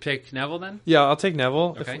you would pick Neville then? Yeah, I'll take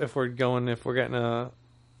Neville Okay. if we're getting an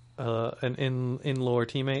in lore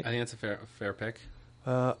teammate. I think that's a fair pick.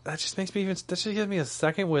 That just makes me that should give me a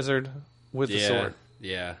second wizard with the sword.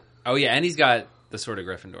 Yeah. Oh yeah, and he's got the Sword of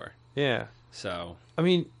Gryffindor. Yeah. So I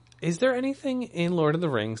mean, is there anything in Lord of the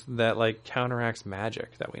Rings that like counteracts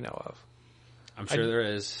magic that we know of? I'm sure there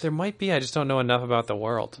is. There might be. I just don't know enough about the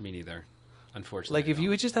world. Me neither. Unfortunately. Like if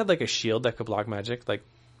you just had like a shield that could block magic,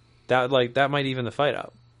 that might even the fight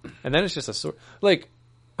up. And then it's just a sword. Like,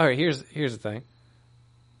 all right, here's the thing.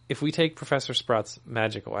 If we take Professor Sprout's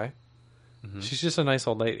magic away, she's just a nice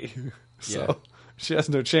old lady. So she has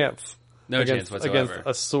no chance. No chance whatsoever. Against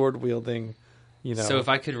a sword wielding, So if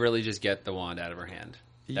I could really just get the wand out of her hand,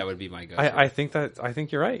 that would be my go-to. I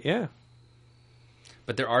think you're right. Yeah.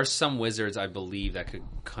 But there are some wizards, I believe, that could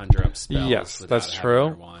conjure up spells. Yes, without that's having true.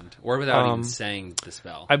 their wand, or without even saying the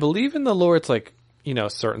spell. I believe in the lore. It's like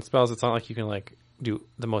certain spells. It's not like you can like do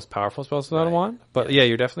the most powerful spells without a wand. But yeah,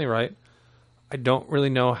 you're definitely right. I don't really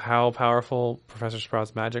know how powerful Professor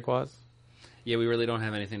Sprout's magic was. Yeah, we really don't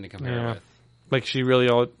have anything to compare with. Like she really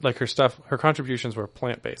her contributions were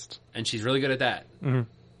plant based, and she's really good at that. Mm-hmm.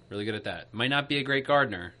 Really good at that. Might not be a great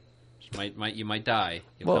gardener. You might die.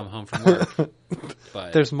 You'll come home from work.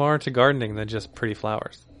 But there's more to gardening than just pretty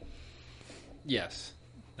flowers. Yes,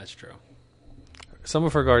 that's true. Some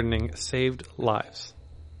of her gardening saved lives.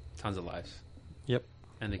 Tons of lives. Yep.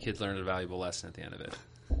 And the kids learned a valuable lesson at the end of it.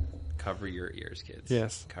 Cover your ears, kids.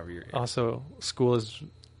 Yes. Cover your ears. Also,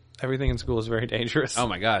 everything in school is very dangerous. Oh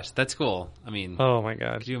my gosh, that's cool. I mean, oh my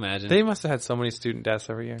god, could you imagine? They must have had so many student deaths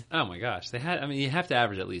every year. Oh my gosh, they had. I mean, you have to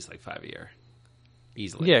average at least like 5 a year,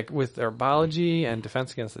 easily. Yeah, with their biology and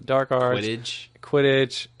defense against the dark arts,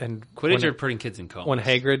 Quidditch, and Quidditch are putting kids in comas. When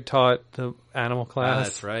Hagrid taught the animal class,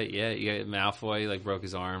 that's right. Yeah, you got Malfoy broke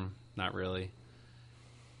his arm. Not really.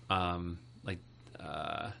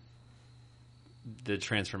 The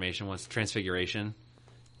transformation was transfiguration.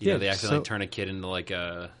 You know, they accidentally turn a kid into like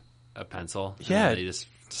a pencil. Yeah, and they just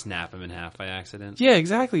snap him in half by accident. Yeah,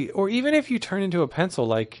 exactly. Or even if you turn into a pencil,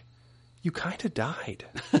 like you kind of died.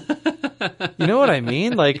 You know what I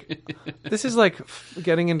mean? Like this is like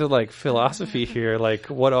getting into like philosophy here. Like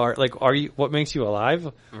what makes you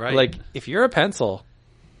alive? Right. Like if you're a pencil,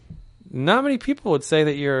 not many people would say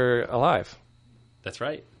that you're alive. That's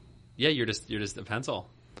right. Yeah, you're just a pencil.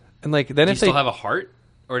 And like then Do if you still they have a heart,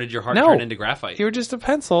 or did your heart turn into graphite? You're just a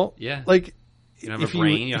pencil. Yeah. Like you don't have a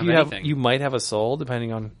brain. You don't have anything. You might have a soul,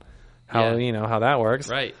 depending on how how that works.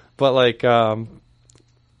 Right. But like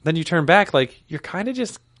then you turn back, like you're kind of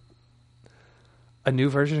just a new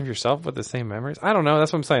version of yourself with the same memories. I don't know.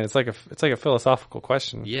 That's what I'm saying. It's like a philosophical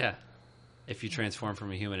question. Yeah. If you transform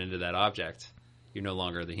from a human into that object, you're no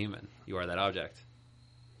longer the human. You are that object.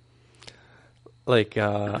 Like,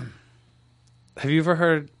 have you ever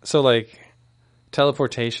heard? So like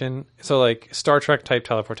teleportation. So like Star Trek type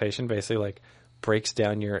teleportation, basically like breaks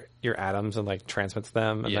down your atoms and like transmits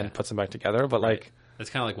them and then puts them back together. But like that's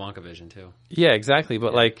kind of like Wonka Vision too. Yeah, exactly.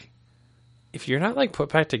 But like, if you're not like put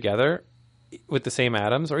back together with the same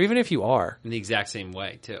atoms, or even if you are in the exact same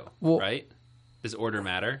way too, right? Does order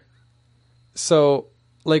matter? So,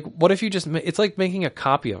 like, what if you just? It's like making a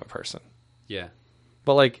copy of a person. Yeah.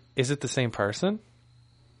 But like, is it the same person?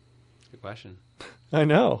 Good question. I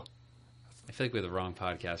know. I feel like we have the wrong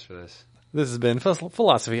podcast for this. This has been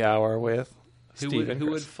Philosophy Hour with Steve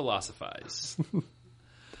who would philosophize.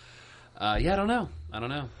 Yeah, I don't know.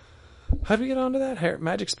 How do we get onto that?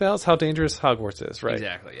 Magic spells, how dangerous Hogwarts is, right?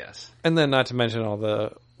 Exactly, yes. And then not to mention all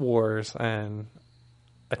the wars and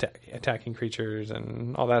attacking creatures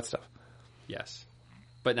and all that stuff. Yes.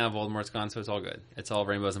 But now Voldemort's gone, so it's all good. It's all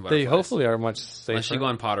rainbows and butterflies. They hopefully are much safer. Unless you go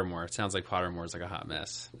on Pottermore. It sounds like Pottermore's like a hot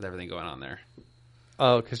mess with everything going on there.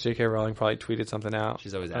 Oh, because J.K. Rowling probably tweeted something out.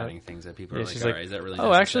 She's always adding things that people are like, she's all right, is that really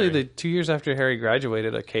necessary? Oh, actually, the 2 years after Harry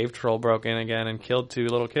graduated, a cave troll broke in again and killed 2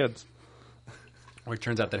 little kids. Or it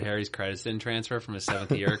turns out that Harry's credits didn't transfer from his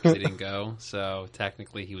 7th year because he didn't go. So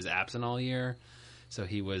technically he was absent all year. So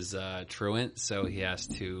he was truant, so he has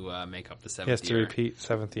to make up the 7th year. He has to repeat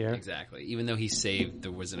 7th year. Exactly. Even though he saved the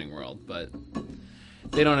Wizarding World. But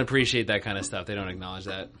they don't appreciate that kind of stuff. They don't acknowledge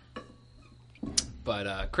that.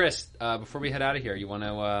 But Chris, before we head out of here, you want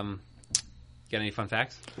to Got any fun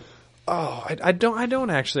facts? Oh, I don't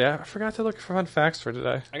actually. I forgot to look for fun facts for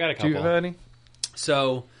today. I got a Do you couple. have any?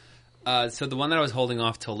 So the one that I was holding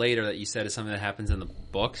off till later that you said is something that happens in the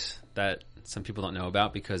books that some people don't know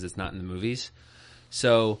about because it's not in the movies.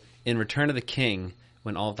 So in Return of the King,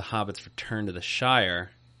 when all of the hobbits return to the Shire,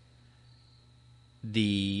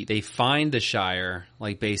 they find the Shire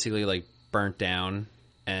basically burnt down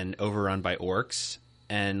and overrun by orcs,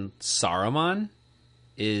 and Saruman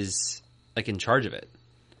is in charge of it.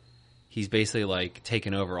 He's basically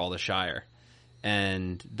taken over all the Shire,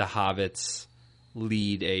 and the hobbits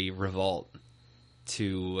lead a revolt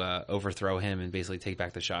to overthrow him and basically take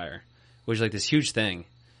back the Shire, which is this huge thing,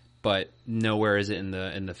 but nowhere is it in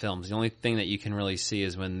the films. The only thing that you can really see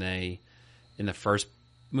is when in the first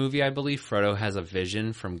movie, I believe, Frodo has a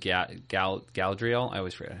vision from Galadriel. I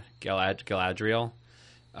always forget Galadriel.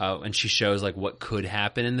 And she shows what could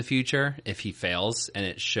happen in the future if he fails, and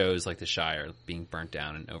it shows the Shire being burnt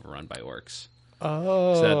down and overrun by orcs.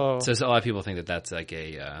 Oh, So a lot of people think that that's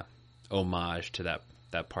a homage to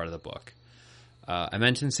that part of the book. I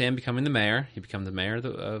mentioned Sam becoming the mayor. He becomes the mayor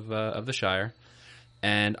of the Shire,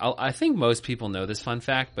 and I think most people know this fun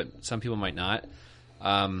fact, but some people might not.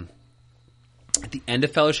 At the end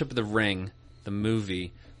of Fellowship of the Ring, the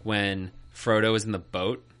movie, when Frodo is in the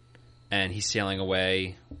boat and he's sailing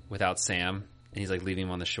away without Sam, and he's leaving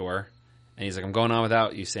him on the shore, and he's I'm going on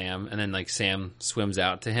without you, Sam, and then Sam swims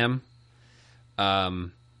out to him,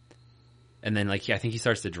 and then I think he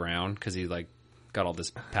starts to drown because he got all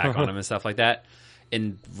this pack on him and stuff like that.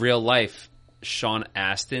 In real life, Sean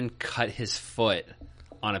Astin cut his foot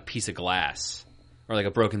on a piece of glass or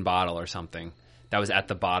a broken bottle or something that was at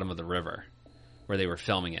the bottom of the river where they were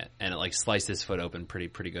filming it, and it sliced his foot open pretty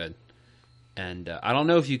good. And I don't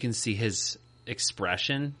know if you can see his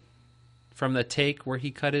expression from the take where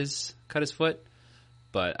he cut his foot,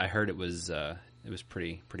 but I heard it was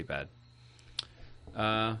pretty bad.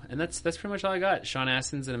 And that's pretty much all I got. Sean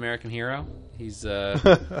Astin's an American hero. He's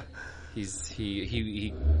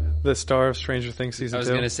he the star of Stranger Things season 2. I was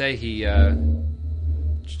going to say he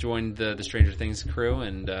joined the Stranger Things crew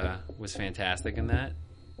and was fantastic in that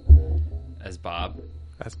as Bob.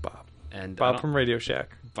 That's Bob. And Bob from Radio Shack.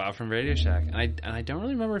 Bob from Radio Shack. And I don't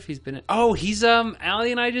really remember if he's been in... Oh, he's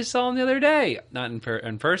Allie and I just saw him the other day. Not in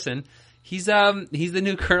person. He's the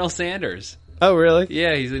new Colonel Sanders. Oh, really?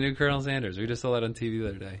 Yeah, he's the new Colonel Sanders. We just saw that on TV the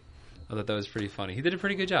other day. I thought that was pretty funny. He did a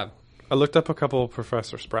pretty good job. I looked up a couple of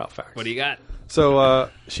Professor Sprout facts. What do you got? So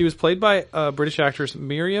she was played by British actress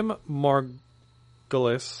Miriam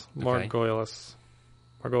Margolyes. Margolyes?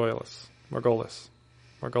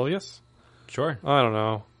 Sure. I don't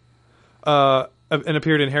know. And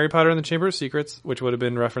appeared in Harry Potter and the Chamber of Secrets, which would have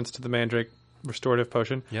been reference to the Mandrake restorative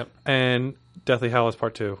potion. Yep. And Deathly Hallows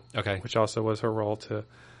Part 2. Okay. Which also was her role to,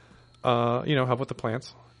 help with the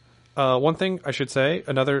plants. One thing I should say,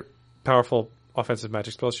 another powerful offensive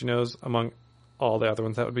magic spell she knows among all the other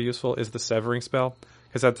ones that would be useful is the Severing spell,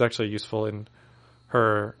 because that's actually useful in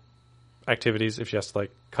her activities if she has to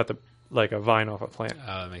cut a vine off a plant.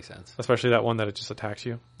 Oh, that makes sense. Especially that one that it just attacks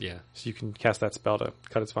you. Yeah. So you can cast that spell to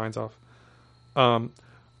cut its vines off.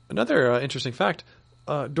 Another interesting fact,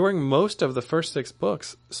 during most of the first 6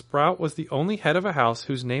 books, Sprout was the only head of a house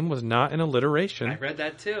whose name was not in alliteration. I read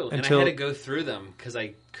that too, and I had to go through them because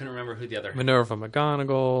I couldn't remember who the other... Minerva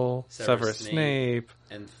McGonagall, Severus Snape,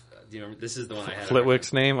 and do you remember? This is the one I had.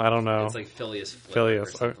 Flitwick's name? I don't know. It's Phileas Flitwick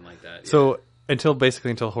or something like that. Yeah. So until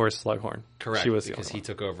Horace Slughorn. Correct, she was because he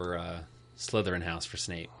took over Slytherin House for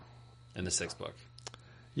Snape in the 6th book.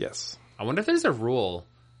 Yes. I wonder if there's a rule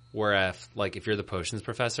where if you're the potions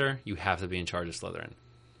professor, you have to be in charge of Slytherin.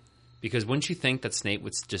 Because wouldn't you think that Snape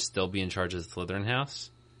would just still be in charge of the Slytherin house?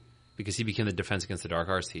 Because he became the Defense Against the Dark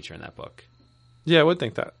Arts teacher in that book. Yeah, I would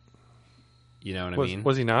think that. You know what I mean?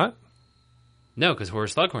 Was he not? No, because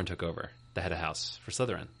Horace Slughorn took over the head of house for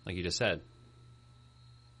Slytherin, like you just said.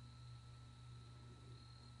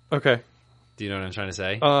 Okay. Do you know what I'm trying to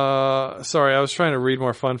say? Sorry, I was trying to read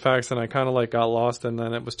more fun facts and I kind of got lost and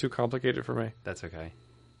then it was too complicated for me. That's okay.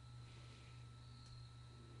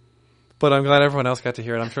 But I'm glad everyone else got to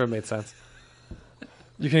hear it. I'm sure it made sense.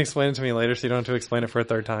 You can explain it to me later so you don't have to explain it for a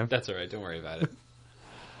third time. That's all right. Don't worry about it.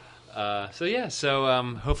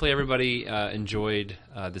 So hopefully everybody enjoyed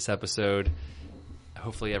this episode.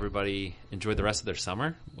 Hopefully everybody enjoyed the rest of their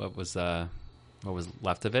summer. What was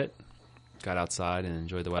left of it. Got outside and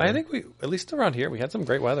enjoyed the weather. I think at least around here, we had some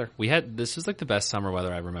great weather. This was the best summer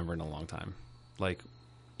weather I remember in a long time.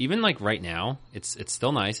 even like right now, it's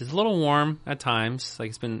still nice. It's a little warm at times. Like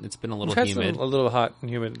it's been a little humid, a little hot and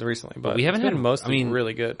humid recently, but we haven't had mostly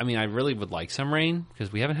really good. I mean, I really would like some rain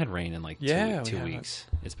because we haven't had rain in like two we weeks.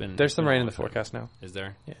 There's some a rain in long the time. forecast now. Is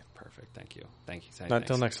there? Yeah. Perfect. Thank you. Thanks. Not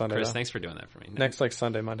till next Sunday, Chris, though. thanks for doing that for me. Next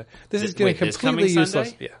Sunday, Monday. This is wait, getting this completely coming useless.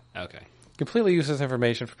 Sunday? Yeah. Okay. Completely useless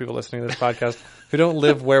information for people listening to this podcast who don't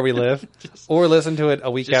live where we live or listen to it a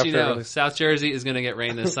week Just after. you know, South Jersey is going to get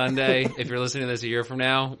rain this Sunday. If you're listening to this a year from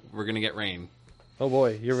now, we're going to get rain. Oh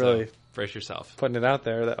boy, you're So, really brace yourself. putting it out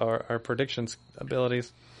there. That our predictions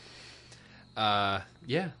abilities. Yeah,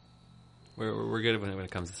 we're good when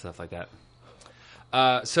it comes to stuff like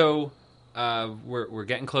that. So we're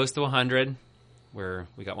getting close to 100.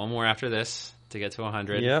 We got one more after this to get to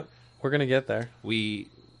 100. Yep, we're gonna get there. We're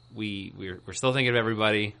still thinking of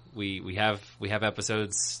everybody. We have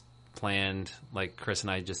episodes planned, like Chris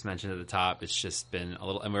and I just mentioned at the top. It's just been a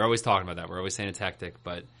little, and we're always talking about that. We're always saying it's hectic,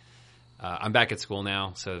 but I'm back at school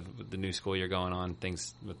now, so the new school year going on,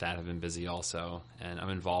 things with that have been busy also, and I'm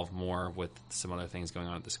involved more with some other things going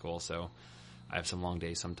on at the school. So I have some long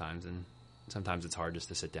days sometimes, and sometimes it's hard just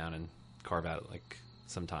to sit down and carve out like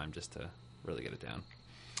some time just to really get it down.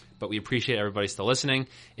 But we appreciate everybody still listening.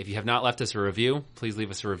 If you have not left us a review, please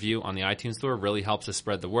leave us a review on the iTunes Store. It really helps us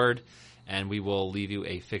spread the word. And we will leave you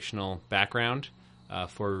a fictional background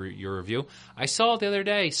for your review. I saw the other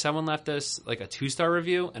day someone left us like a 2-star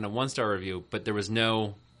review and a 1-star review, but there was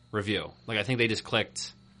no review. Like I think they just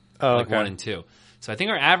clicked 1 and 2. So I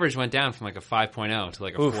think our average went down from like a 5.0 to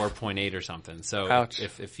like a 4.8 or something. So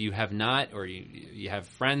if you have not, or you have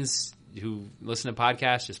friends who listen to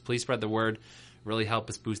podcasts, just please spread the word. Really help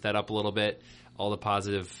us boost that up a little bit. All the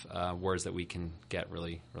positive words that we can get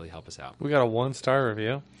really help us out. We got a 1-star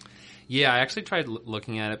review. Yeah, I actually tried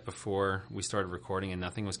looking at it before we started recording, and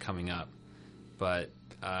nothing was coming up. But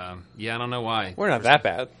yeah, I don't know why. We're not that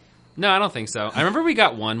bad. No, I don't think so. I remember we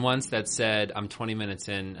got one once that said, "I'm 20 minutes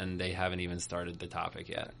in, and they haven't even started the topic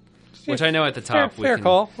yet." Which I know at the top, fair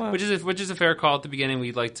call. Wow. Which is a fair call at the beginning.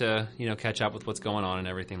 We'd like to catch up with what's going on and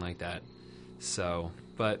everything like that. So,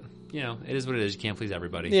 but it is what it is. You can't please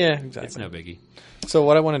everybody. Yeah, exactly. It's no biggie. So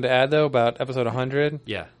what I wanted to add though about episode 100,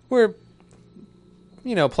 yeah, we're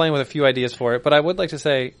playing with a few ideas for it, but I would like to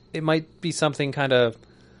say it might be something kind of,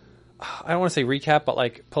 I don't want to say recap, but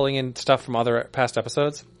like pulling in stuff from other past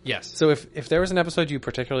episodes. Yes. So if there was an episode you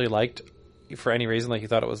particularly liked for any reason, like you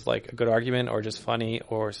thought it was like a good argument or just funny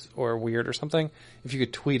or weird or something, if you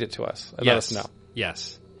could tweet it to us and let us know.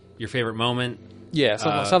 Yes. Your favorite moment. Yeah,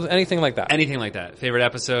 something, anything like that. Anything like that. Favorite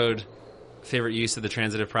episode, favorite use of the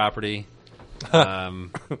transitive property,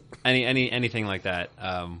 anything like that.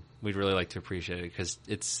 We'd really like to appreciate it because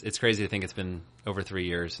it's crazy to think it's been over 3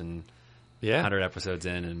 years and 100 episodes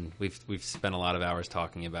in, and we've spent a lot of hours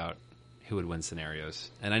talking about who would win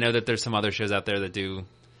scenarios. And I know that there's some other shows out there that do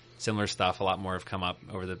similar stuff. A lot more have come up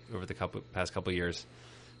over the past couple of years,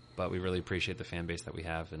 but we really appreciate the fan base that we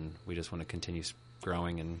have, and we just want to continue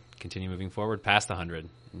growing and continue moving forward past 100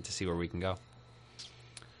 and to see where we can go.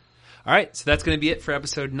 All right, so that's going to be it for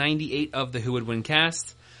episode 98 of the Who Would Win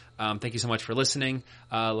cast. Thank you so much for listening.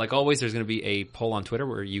 Like always, there's going to be a poll on Twitter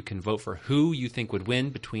where you can vote for who you think would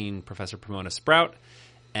win between Professor Pomona Sprout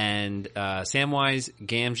and Samwise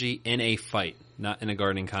Gamgee in a fight, not in a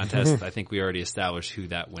gardening contest. I think we already established who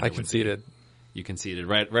that winner I would conceded. be. You conceded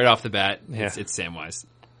right off the bat. Yeah. It's Samwise.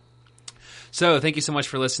 So thank you so much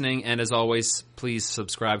for listening, and as always, please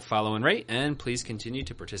subscribe, follow, and rate, and please continue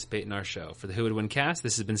to participate in our show. For the Who Would Win cast,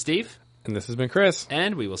 this has been Steve. And this has been Chris.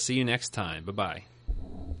 And we will see you next time. Bye-bye.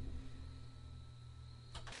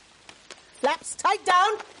 Flaps tight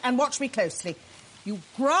down and watch me closely. You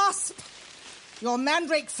grasp your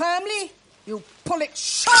mandrake firmly, you pull it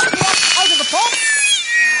sharply up out of the pot.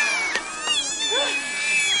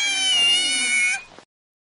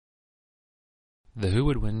 The Who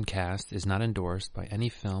Would Win cast is not endorsed by any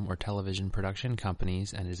film or television production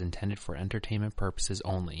companies and is intended for entertainment purposes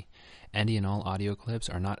only. Any and all audio clips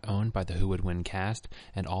are not owned by the Who Would Win cast,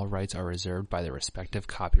 and all rights are reserved by their respective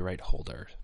copyright holders.